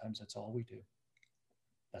sometimes that's all we do,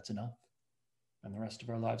 that's enough. And the rest of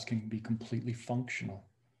our lives can be completely functional.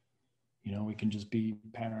 You know, we can just be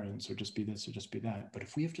parents or just be this or just be that. But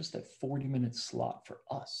if we have just that 40-minute slot for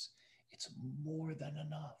us, it's more than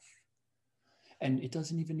enough. And it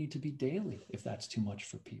doesn't even need to be daily if that's too much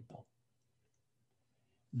for people.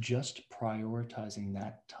 Just prioritizing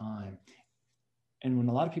that time. And when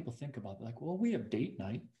a lot of people think about it, like, well, we have date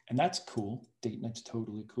night, and that's cool. Date night's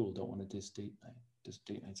totally cool. Don't want to diss date night. Just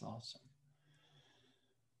date night's awesome.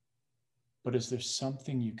 But is there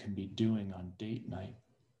something you can be doing on date night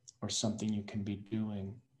or something you can be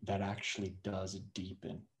doing that actually does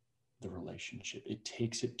deepen the relationship? It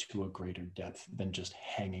takes it to a greater depth than just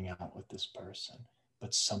hanging out with this person,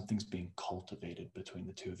 but something's being cultivated between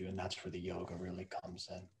the two of you. And that's where the yoga really comes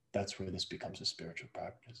in. That's where this becomes a spiritual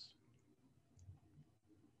practice.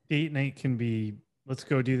 Date night can be, let's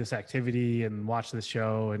go do this activity and watch this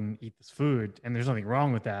show and eat this food. And there's nothing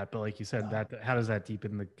wrong with that. But like you said, that how does that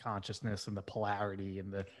deepen the consciousness and the polarity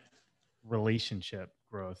and the relationship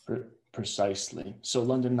growth? Precisely. So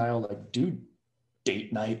London and I will like do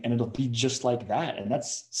date night and it'll be just like that. And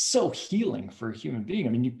that's so healing for a human being. I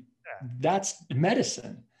mean, that's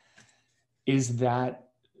medicine. Is that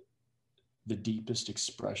the deepest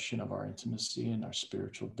expression of our intimacy and our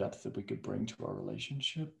spiritual depth that we could bring to our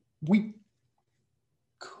relationship? We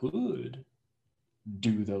could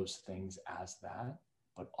do those things as that,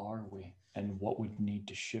 but are we? And what would need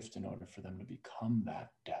to shift in order for them to become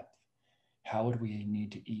that depth? How would we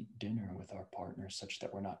need to eat dinner with our partners such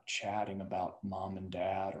that we're not chatting about mom and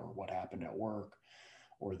dad or what happened at work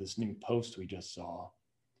or this new post we just saw,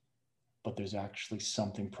 but there's actually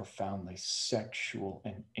something profoundly sexual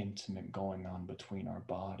and intimate going on between our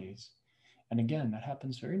bodies? And again, that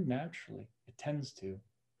happens very naturally. It tends to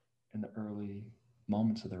in the early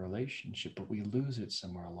moments of the relationship, but we lose it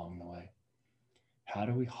somewhere along the way. How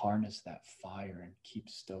do we harness that fire and keep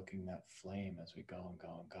stoking that flame as we go and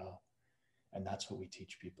go and go? And that's what we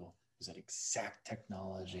teach people, is that exact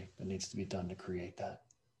technology that needs to be done to create that.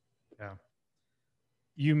 Yeah.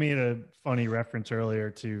 You made a funny reference earlier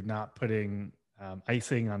to not putting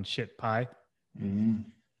icing on shit pie. Mm-hmm.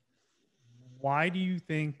 Why do you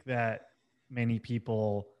think that many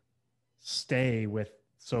people stay with,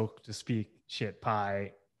 so to speak, shit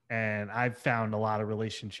pie? And I've found a lot of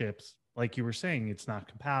relationships, like you were saying, it's not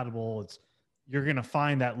compatible. You're going to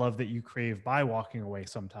find that love that you crave by walking away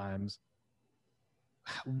sometimes.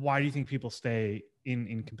 why do you think people stay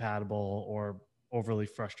incompatible or overly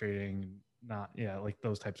frustrating, not, yeah, like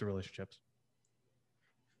those types of relationships?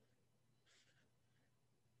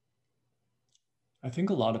 I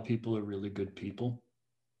think a lot of people are really good people.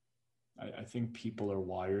 I think people are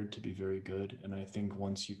wired to be very good. And I think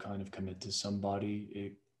once you kind of commit to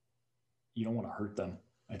somebody, you don't want to hurt them,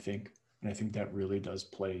 I think. And I think that really does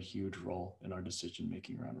play a huge role in our decision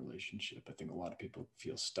making around relationship. I think a lot of people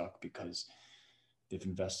feel stuck because they've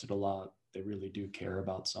invested a lot. They really do care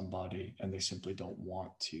about somebody, and they simply don't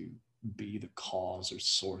want to be the cause or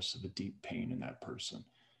source of a deep pain in that person.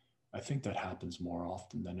 I think that happens more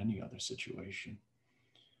often than any other situation.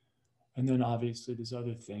 And then obviously there's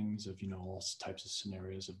other things of, all types of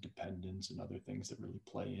scenarios of dependence and other things that really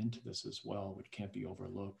play into this as well, which can't be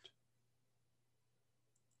overlooked.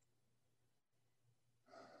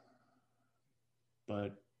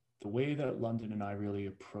 But the way that London and I really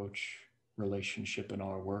approach relationship in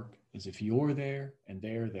our work is if you're there and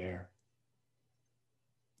they're there,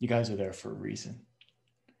 you guys are there for a reason.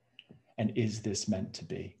 And is this meant to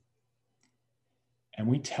be? And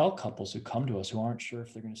we tell couples who come to us who aren't sure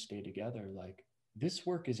if they're going to stay together, like, this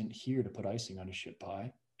work isn't here to put icing on a shit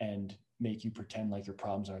pie and make you pretend like your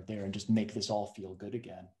problems aren't there and just make this all feel good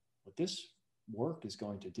again. What this work is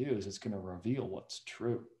going to do is it's going to reveal what's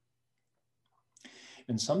true.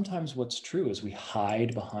 And sometimes what's true is we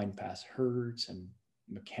hide behind past hurts and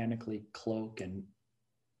mechanically cloak, and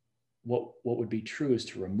what would be true is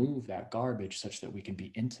to remove that garbage such that we can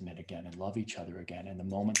be intimate again and love each other again. And the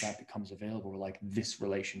moment that becomes available, we're like, this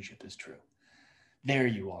relationship is true. There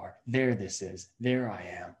you are. There this is. There I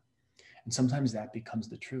am. And sometimes that becomes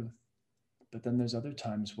the truth. But then there's other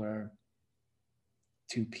times where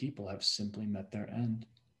two people have simply met their end,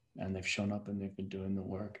 and they've shown up and they've been doing the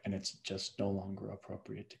work, and it's just no longer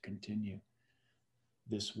appropriate to continue.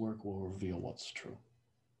 This work will reveal what's true.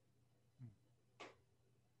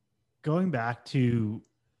 Going back to,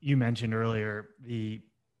 you mentioned earlier, the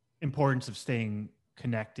importance of staying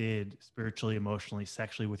connected spiritually, emotionally,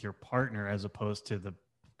 sexually with your partner, as opposed to the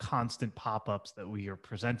constant pop-ups that we are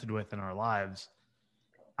presented with in our lives.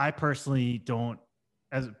 I personally don't,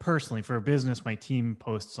 for a business, my team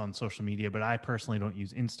posts on social media, but I personally don't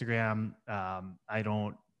use Instagram. I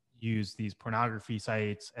don't use these pornography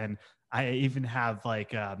sites. And I even have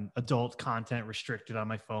like adult content restricted on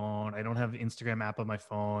my phone. I don't have the Instagram app on my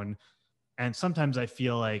phone. And sometimes I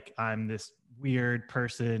feel like I'm this weird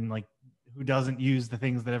person, like, who doesn't use the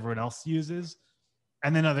things that everyone else uses.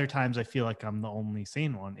 And then other times I feel like I'm the only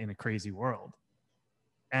sane one in a crazy world.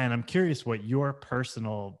 And I'm curious what your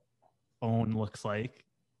personal phone looks like,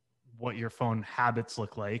 what your phone habits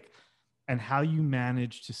look like, and how you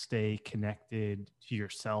manage to stay connected to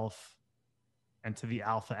yourself and to the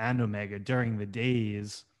alpha and omega during the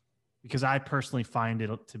days. Because I personally find it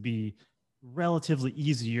to be relatively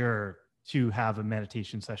easier to have a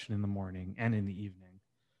meditation session in the morning and in the evening.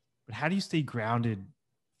 But how do you stay grounded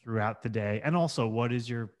throughout the day? And also, what is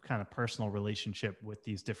your kind of personal relationship with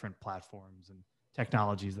these different platforms and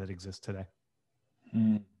technologies that exist today?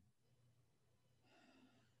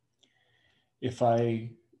 If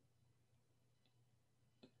I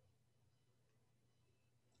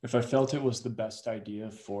felt it was the best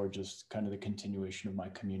idea for just kind of the continuation of my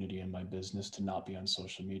community and my business to not be on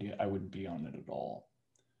social media, I wouldn't be on it at all.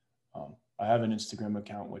 I have an Instagram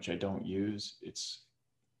account, which I don't use. It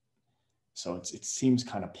seems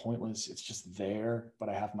kind of pointless. It's just there, but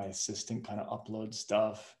I have my assistant kind of upload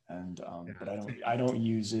stuff, and but I don't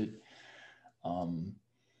use it.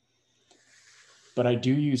 But I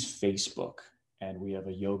do use Facebook, and we have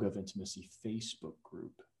a Yoga of Intimacy Facebook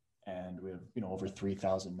group, and we have over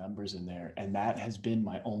 3,000 members in there, and that has been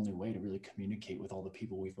my only way to really communicate with all the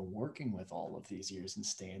people we've been working with all of these years and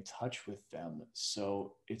stay in touch with them.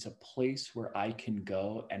 So it's a place where I can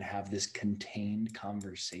go and have this contained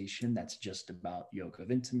conversation that's just about Yoga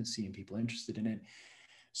of Intimacy and people interested in it.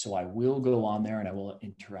 So I will go on there and I will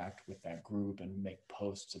interact with that group and make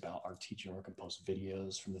posts about our teaching work and post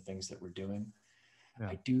videos from the things that we're doing. Yeah.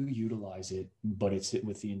 I do utilize it, but it's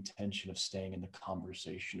with the intention of staying in the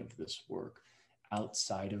conversation of this work.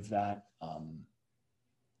 Outside of that,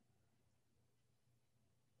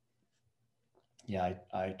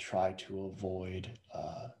 I try to avoid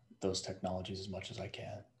those technologies as much as I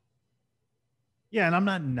can. Yeah, and I'm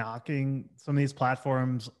not knocking some of these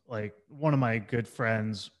platforms. Like, one of my good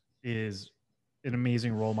friends is an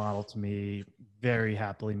amazing role model to me, very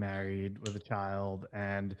happily married with a child,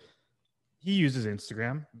 and he uses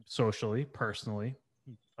Instagram socially, personally.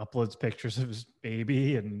 He uploads pictures of his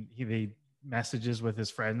baby, and he messages with his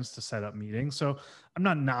friends to set up meetings. So I'm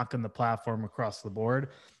not knocking the platform across the board.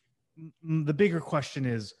 the bigger question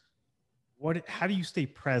is, how do you stay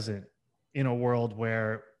present in a world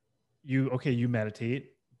where you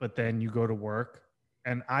meditate, but then you go to work?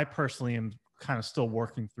 And I personally am kind of still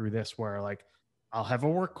working through this, where like I'll have a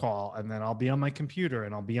work call and then I'll be on my computer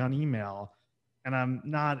and I'll be on email, and I'm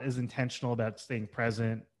not as intentional about staying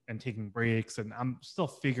present and taking breaks. And I'm still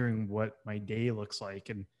figuring what my day looks like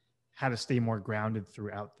and how to stay more grounded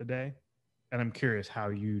throughout the day. And I'm curious how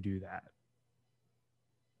you do that.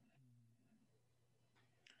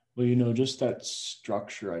 Well, just that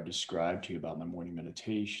structure I described to you about my morning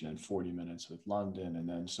meditation and 40 minutes with London and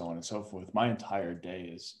then so on and so forth, my entire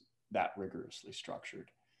day is that rigorously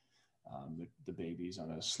structured. The baby's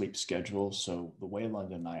on a sleep schedule. So the way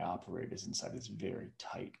London and I operate is inside this very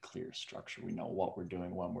tight, clear structure. We know what we're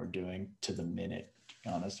doing, when we're doing, to the minute, to be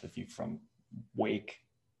honest with you, from wake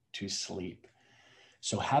to sleep.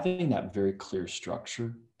 So having that very clear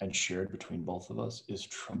structure and shared between both of us is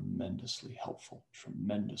tremendously helpful,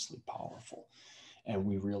 tremendously powerful. And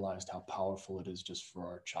we realized how powerful it is just for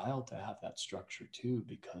our child to have that structure too,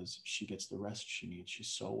 because she gets the rest she needs. She's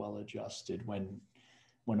so well adjusted. When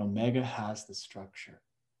Omega has the structure,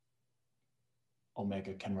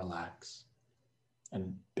 Omega can relax.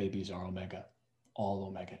 And babies are Omega, all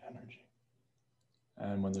Omega energy.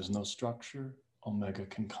 And when there's no structure, Omega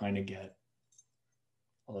can kind of get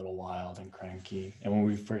a little wild and cranky. And when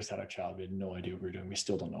we first had our child, we had no idea what we were doing. We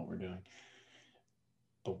still don't know what we're doing.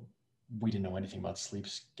 But we didn't know anything about sleep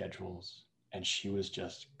schedules. And she was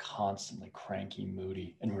just constantly cranky,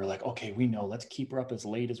 moody. And we were like, okay, we know, let's keep her up as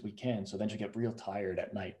late as we can. So then she'll get real tired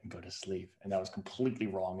at night and go to sleep. And that was completely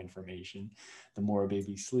wrong information. The more a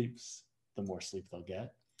baby sleeps, the more sleep they'll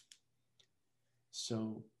get.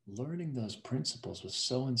 So learning those principles was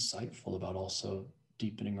so insightful about also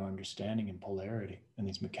deepening our understanding and polarity in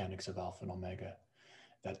these mechanics of Alpha and Omega.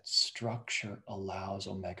 That structure allows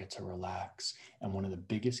Omega to relax. And one of the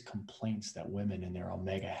biggest complaints that women in their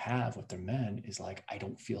Omega have with their men is like, I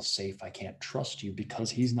don't feel safe. I can't trust you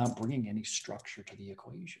because he's not bringing any structure to the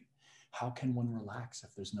equation. How can one relax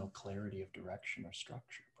if there's no clarity of direction or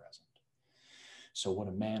structure present? So what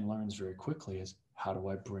a man learns very quickly is, how do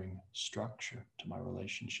I bring structure to my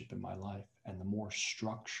relationship in my life? And the more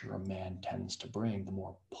structure a man tends to bring, the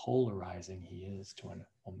more polarizing he is to an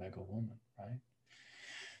Omega woman, right?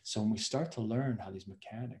 So when we start to learn how these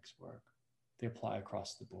mechanics work, they apply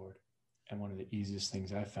across the board. And one of the easiest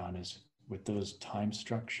things I found is with those time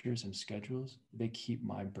structures and schedules, they keep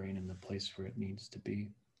my brain in the place where it needs to be.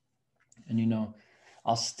 And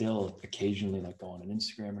I'll still occasionally like go on an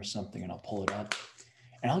Instagram or something and I'll pull it up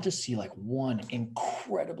and I'll just see like one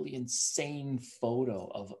incredibly insane photo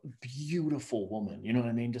of a beautiful woman. You know what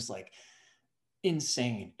I mean? Just like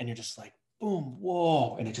insane. And you're just like, boom,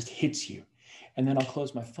 whoa. And it just hits you. And then I'll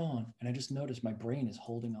close my phone and I just notice my brain is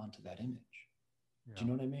holding on to that image. Yeah. Do you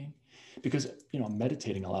know what I mean? Because, I'm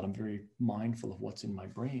meditating a lot. I'm very mindful of what's in my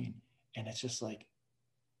brain. And it's just like,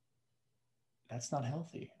 that's not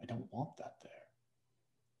healthy. I don't want that there.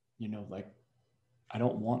 I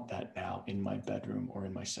don't want that now in my bedroom or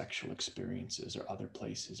in my sexual experiences or other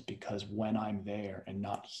places, because when I'm there and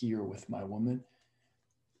not here with my woman,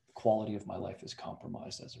 the quality of my life is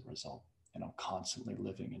compromised as a result. And I'm constantly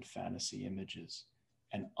living in fantasy images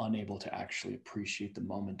and unable to actually appreciate the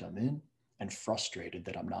moment I'm in, and frustrated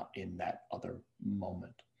that I'm not in that other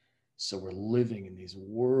moment. So we're living in these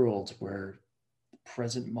worlds where the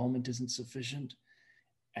present moment isn't sufficient,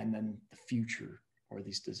 and then the future or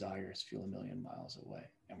these desires feel a million miles away,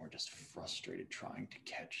 and we're just frustrated trying to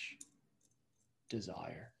catch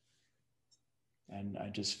desire. And I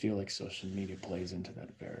just feel like social media plays into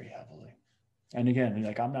that very heavily. And again,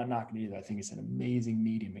 like, I'm not knocking it either. I think it's an amazing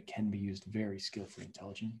medium. It can be used very skillfully,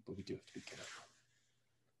 intelligently, but we do have to be careful.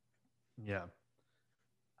 Yeah.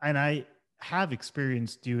 And I have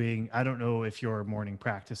experience doing, I don't know if your morning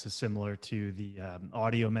practice is similar to the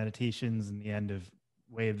audio meditations in the end of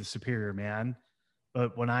Way of the Superior Man.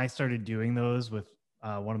 But when I started doing those with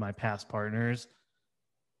one of my past partners,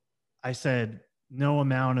 I said, no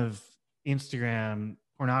amount of Instagram,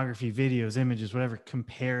 pornography, videos, images, whatever,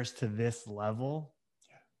 compares to this level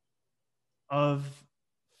of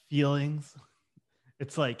feelings.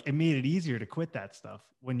 It's like, it made it easier to quit that stuff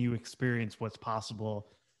when you experience what's possible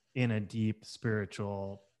in a deep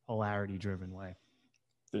spiritual, polarity driven way.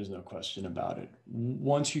 There's no question about it.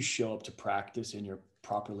 Once you show up to practice and you're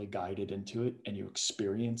properly guided into it and you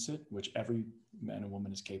experience it, which every man and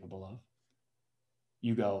woman is capable of,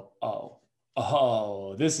 you go,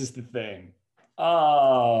 oh, this is the thing.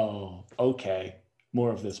 Oh, okay.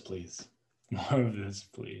 More of this, please. More of this,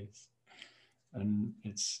 please. And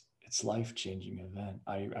it's life-changing event.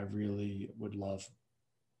 I really would love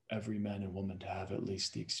every man and woman to have at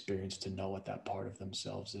least the experience to know what that part of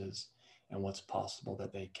themselves is and what's possible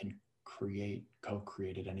that they can create,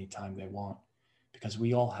 co-create at any time they want, because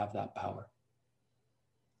we all have that power.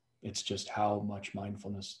 It's just how much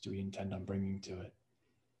mindfulness do we intend on bringing to it?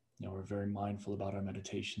 You know, we're very mindful about our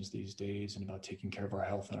meditations these days and about taking care of our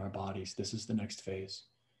health and our bodies. This is the next phase,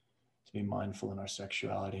 to be mindful in our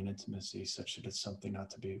sexuality and intimacy, such that it's something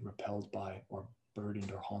not to be repelled by or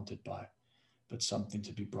burdened or haunted by, but something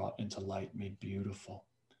to be brought into light, made beautiful.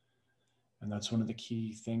 And that's one of the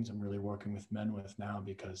key things I'm really working with men with now,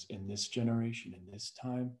 because in this generation, in this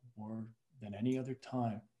time, more than any other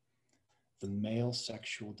time, the male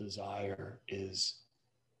sexual desire is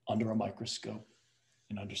under a microscope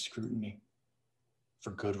and under scrutiny for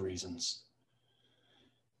good reasons.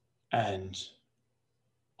 And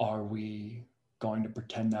are we going to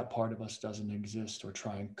pretend that part of us doesn't exist or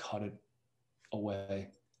try and cut it away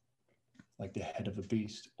like the head of a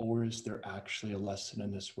beast? Or is there actually a lesson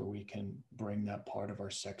in this where we can bring that part of our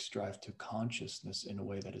sex drive to consciousness in a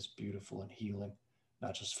way that is beautiful and healing,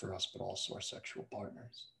 not just for us, but also our sexual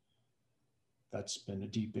partners? That's been a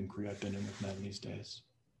deep inquiry I've been in with men these days.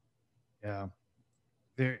 Yeah.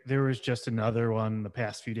 There was just another one the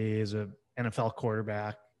past few days, a NFL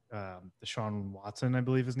quarterback, Deshaun Watson, I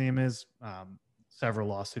believe his name is, several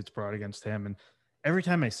lawsuits brought against him. And every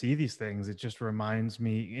time I see these things, it just reminds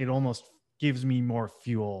me, it almost gives me more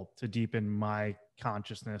fuel to deepen my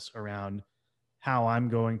consciousness around how I'm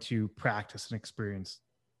going to practice and experience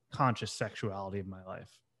conscious sexuality in my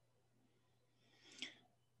life.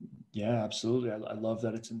 Yeah, absolutely. I love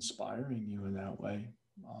that it's inspiring you in that way.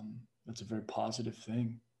 That's a very positive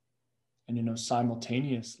thing. And, you know,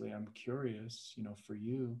 simultaneously, I'm curious, you know, for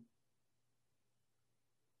you,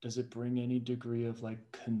 does it bring any degree of like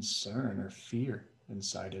concern or fear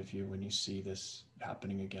inside of you when you see this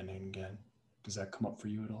happening again and again? Does that come up for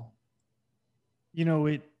you at all? You know,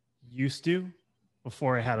 it used to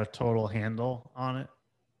before I had a total handle on it.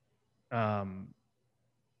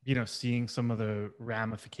 You know, seeing some of the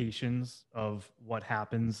ramifications of what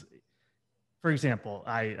happens. For example,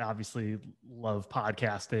 I obviously love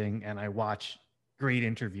podcasting and I watch great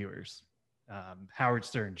interviewers, Howard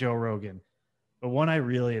Stern, Joe Rogan. But one I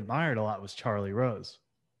really admired a lot was Charlie Rose.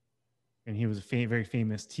 And he was a very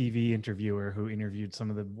famous TV interviewer who interviewed some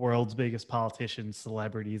of the world's biggest politicians,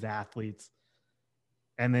 celebrities, athletes.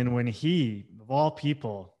 And then when he, of all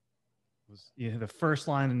people, was, you know, the first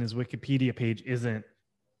line in his Wikipedia page isn't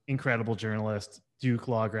incredible journalist, Duke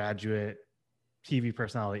law graduate, TV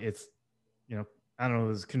personality. It's, you know, I don't know,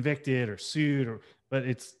 was convicted or sued, or, but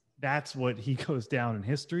that's what he goes down in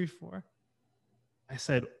history for. I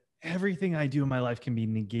said, everything I do in my life can be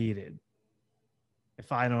negated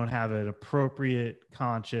if I don't have an appropriate,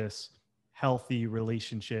 conscious, healthy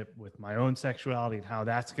relationship with my own sexuality and how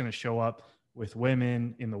that's going to show up with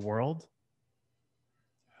women in the world.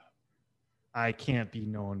 I can't be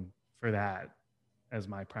known for that as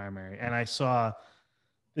my primary. And I saw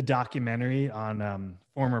the documentary on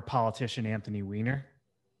former politician Anthony Weiner.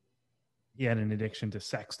 He had an addiction to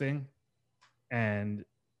sexting. And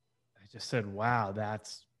I just said, wow,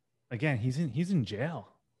 that's, again, he's in jail,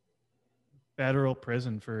 federal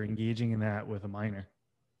prison for engaging in that with a minor.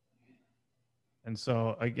 And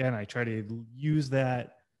so again, I try to use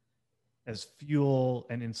that as fuel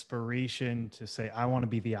and inspiration to say, I want to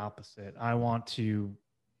be the opposite. I want to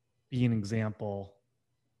be an example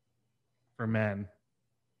for men,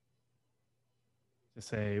 to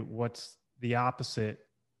say, what's the opposite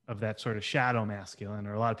of that sort of shadow masculine,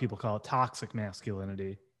 or a lot of people call it toxic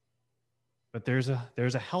masculinity. But there's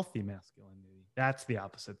a healthy masculinity. That's the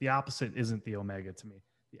opposite. The opposite isn't the omega to me.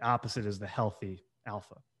 The opposite is the healthy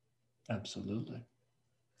alpha. Absolutely.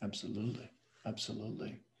 Absolutely.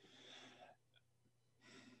 Absolutely.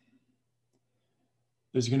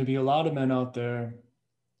 There's going to be a lot of men out there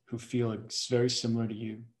who feel very similar to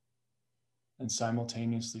you and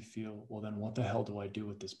simultaneously feel, well, then what the hell do I do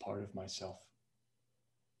with this part of myself?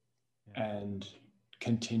 Yeah. And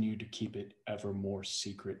continue to keep it ever more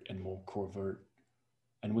secret and more covert.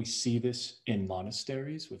 And we see this in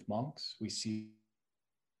monasteries with monks. We see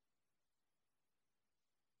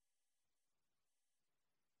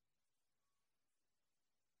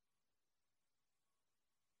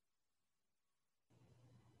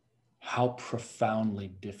how profoundly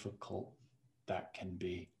difficult that can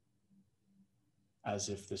be, as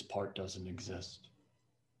if this part doesn't exist.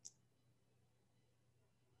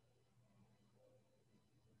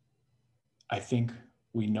 I think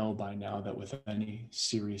we know by now that with any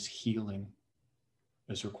serious healing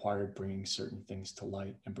is required bringing certain things to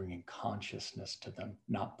light and bringing consciousness to them,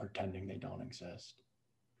 not pretending they don't exist.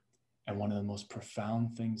 And one of the most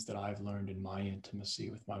profound things that I've learned in my intimacy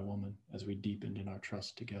with my woman as we deepened in our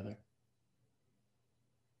trust together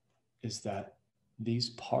is that these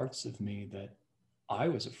parts of me that I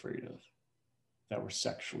was afraid of, that were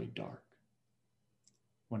sexually dark,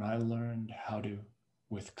 when I learned how to,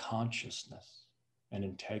 with consciousness and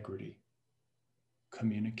integrity,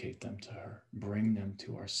 communicate them to her, bring them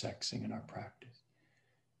to our sexing and our practice,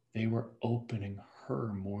 they were opening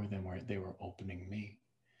her more than they were opening me.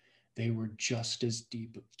 They were just as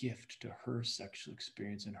deep a gift to her sexual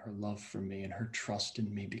experience and her love for me and her trust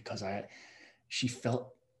in me, because she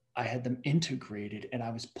felt I had them integrated and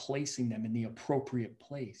I was placing them in the appropriate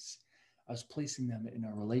place. I was placing them in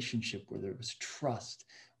a relationship where there was trust,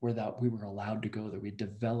 where that we were allowed to go there. We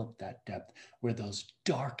developed that depth, where those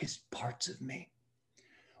darkest parts of me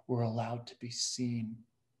were allowed to be seen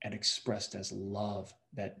and expressed as love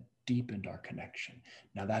that deepened our connection.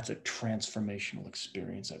 Now, that's a transformational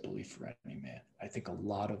experience, I believe, for any man. I think a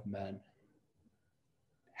lot of men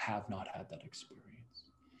have not had that experience.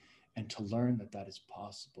 And to learn that that is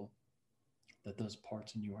possible, that those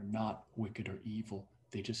parts in you are not wicked or evil,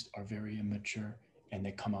 they just are very immature and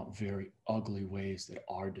they come out very ugly ways that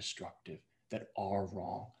are destructive, that are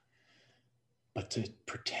wrong. But to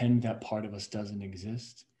pretend that part of us doesn't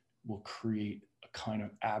exist will create a kind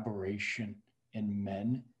of aberration in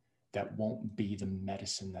men that won't be the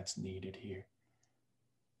medicine that's needed here.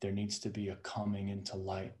 There needs to be a coming into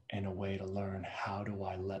light and a way to learn, how do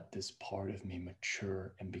I let this part of me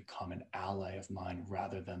mature and become an ally of mine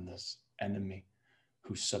rather than this enemy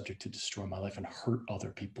who's subject to destroy my life and hurt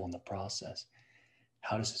other people in the process?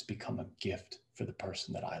 How does this become a gift for the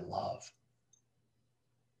person that I love?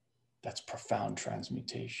 That's profound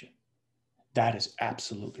transmutation. That is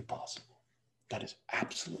absolutely possible. That is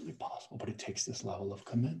absolutely possible, but it takes this level of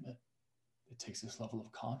commitment. It takes this level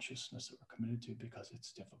of consciousness that we're committed to, because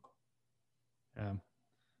it's difficult.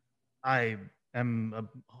 I am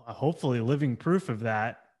hopefully living proof of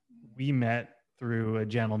that. We met through a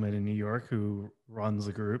gentleman in New York who runs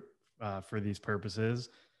a group for these purposes.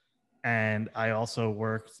 And I also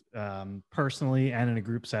worked personally and in a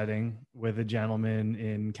group setting with a gentleman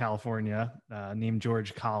in California named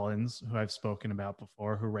George Collins, who I've spoken about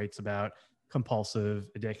before, who writes about compulsive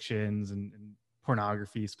addictions and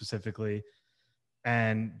pornography specifically.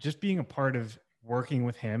 And just being a part of working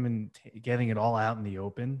with him and getting it all out in the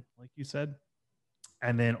open, like you said,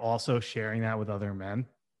 and then also sharing that with other men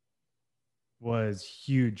was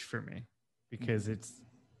huge for me, because it's,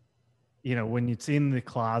 you know, when it's in the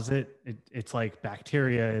closet, it's like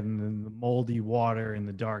bacteria and the moldy water in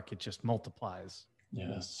the dark, it just multiplies.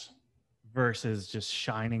 Yes. Versus just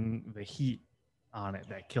shining the heat on it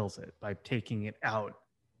that kills it by taking it out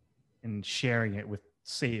and sharing it with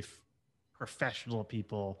safe, professional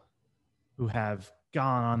people who have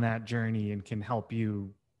gone on that journey and can help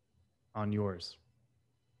you on yours.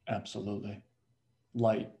 Absolutely.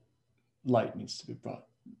 Light needs to be brought,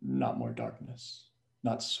 not more darkness,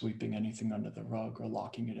 not sweeping anything under the rug or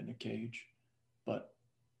locking it in a cage, but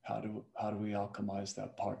how do we alchemize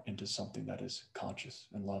that part into something that is conscious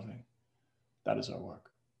and loving? That is our work.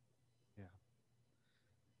 Yeah.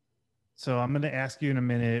 So I'm going to ask you in a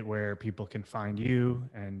minute where people can find you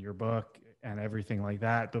and your book and everything like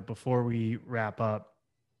that. But before we wrap up,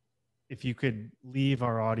 if you could leave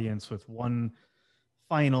our audience with one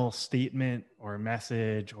final statement or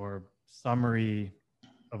message or summary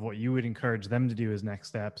of what you would encourage them to do as next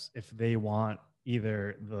steps if they want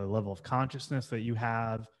either the level of consciousness that you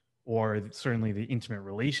have, or certainly the intimate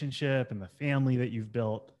relationship and the family that you've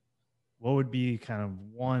built, what would be kind of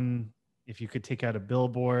one, if you could take out a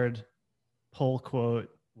billboard, pull quote,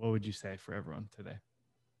 what would you say for everyone today?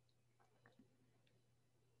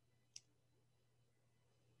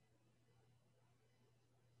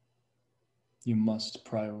 You must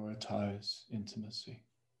prioritize intimacy.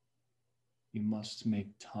 You must make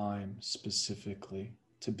time specifically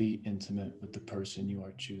to be intimate with the person you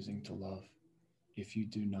are choosing to love. If you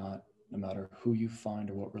do not, no matter who you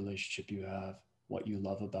find or what relationship you have, what you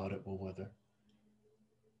love about it will wither.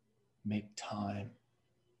 Make time.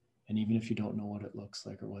 And even if you don't know what it looks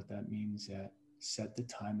like or what that means yet, set the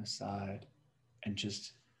time aside and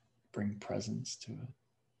just bring presence to it.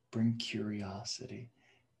 Bring curiosity.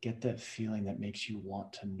 Get that feeling that makes you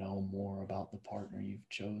want to know more about the partner you've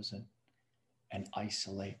chosen. And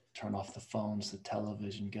isolate, turn off the phones, the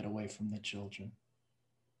television, get away from the children,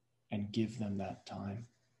 and give them that time,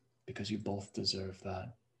 because you both deserve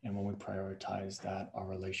that. And when we prioritize that, our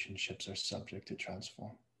relationships are subject to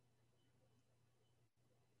transform.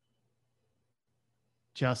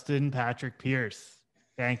 Justin Patrick Pierce,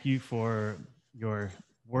 thank you for your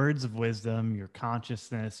words of wisdom, your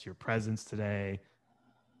consciousness, your presence today.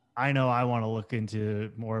 I know I want to look into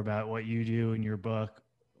more about what you do in your book.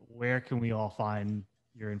 Where can we all find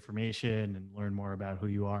your information and learn more about who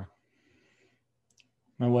you are?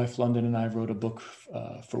 My wife, London, and I wrote a book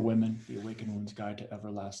for women, The Awakened Woman's Guide to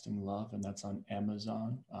Everlasting Love, and that's on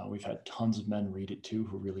Amazon. We've had tons of men read it too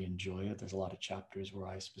who really enjoy it. There's a lot of chapters where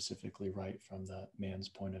I specifically write from the man's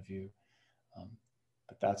point of view.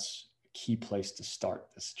 But that's a key place to start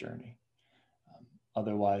this journey.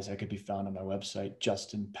 Otherwise, I could be found on my website,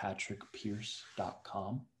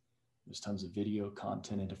 justinpatrickpierce.com. There's tons of video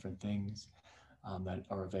content and different things that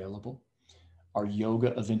are available. Our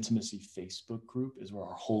Yoga of Intimacy Facebook group is where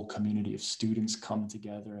our whole community of students come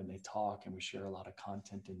together and they talk, and we share a lot of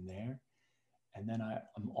content in there. And then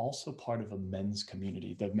I'm also part of a men's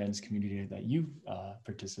community, the men's community that you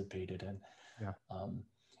participated in. Yeah.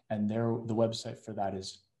 And the website for that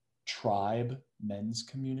is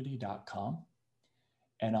tribemenscommunity.com.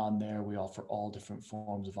 And on there, we offer all different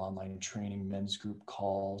forms of online training, men's group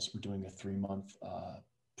calls. We're doing a 3-month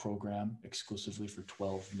program exclusively for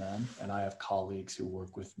 12 men. And I have colleagues who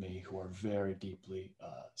work with me who are very deeply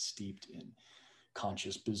steeped in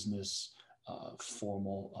conscious business,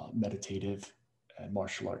 formal meditative and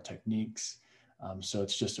martial art techniques. So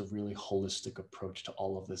it's just a really holistic approach to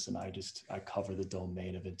all of this. And I cover the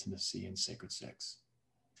domain of intimacy and sacred sex.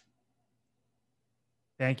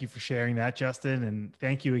 Thank you for sharing that, Justin. And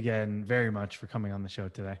thank you again very much for coming on the show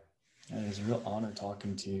today. And it's a real honor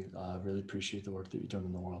talking to you. I really appreciate the work that you're doing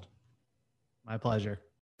in the world. My pleasure.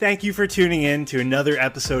 Thank you for tuning in to another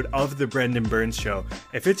episode of The Brendan Burns Show.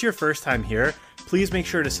 If it's your first time here, please make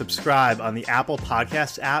sure to subscribe on the Apple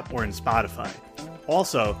Podcasts app or in Spotify.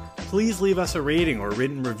 Also, please leave us a rating or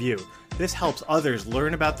written review. This helps others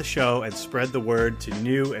learn about the show and spread the word to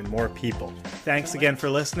new and more people. Thanks again for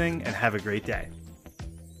listening, and have a great day.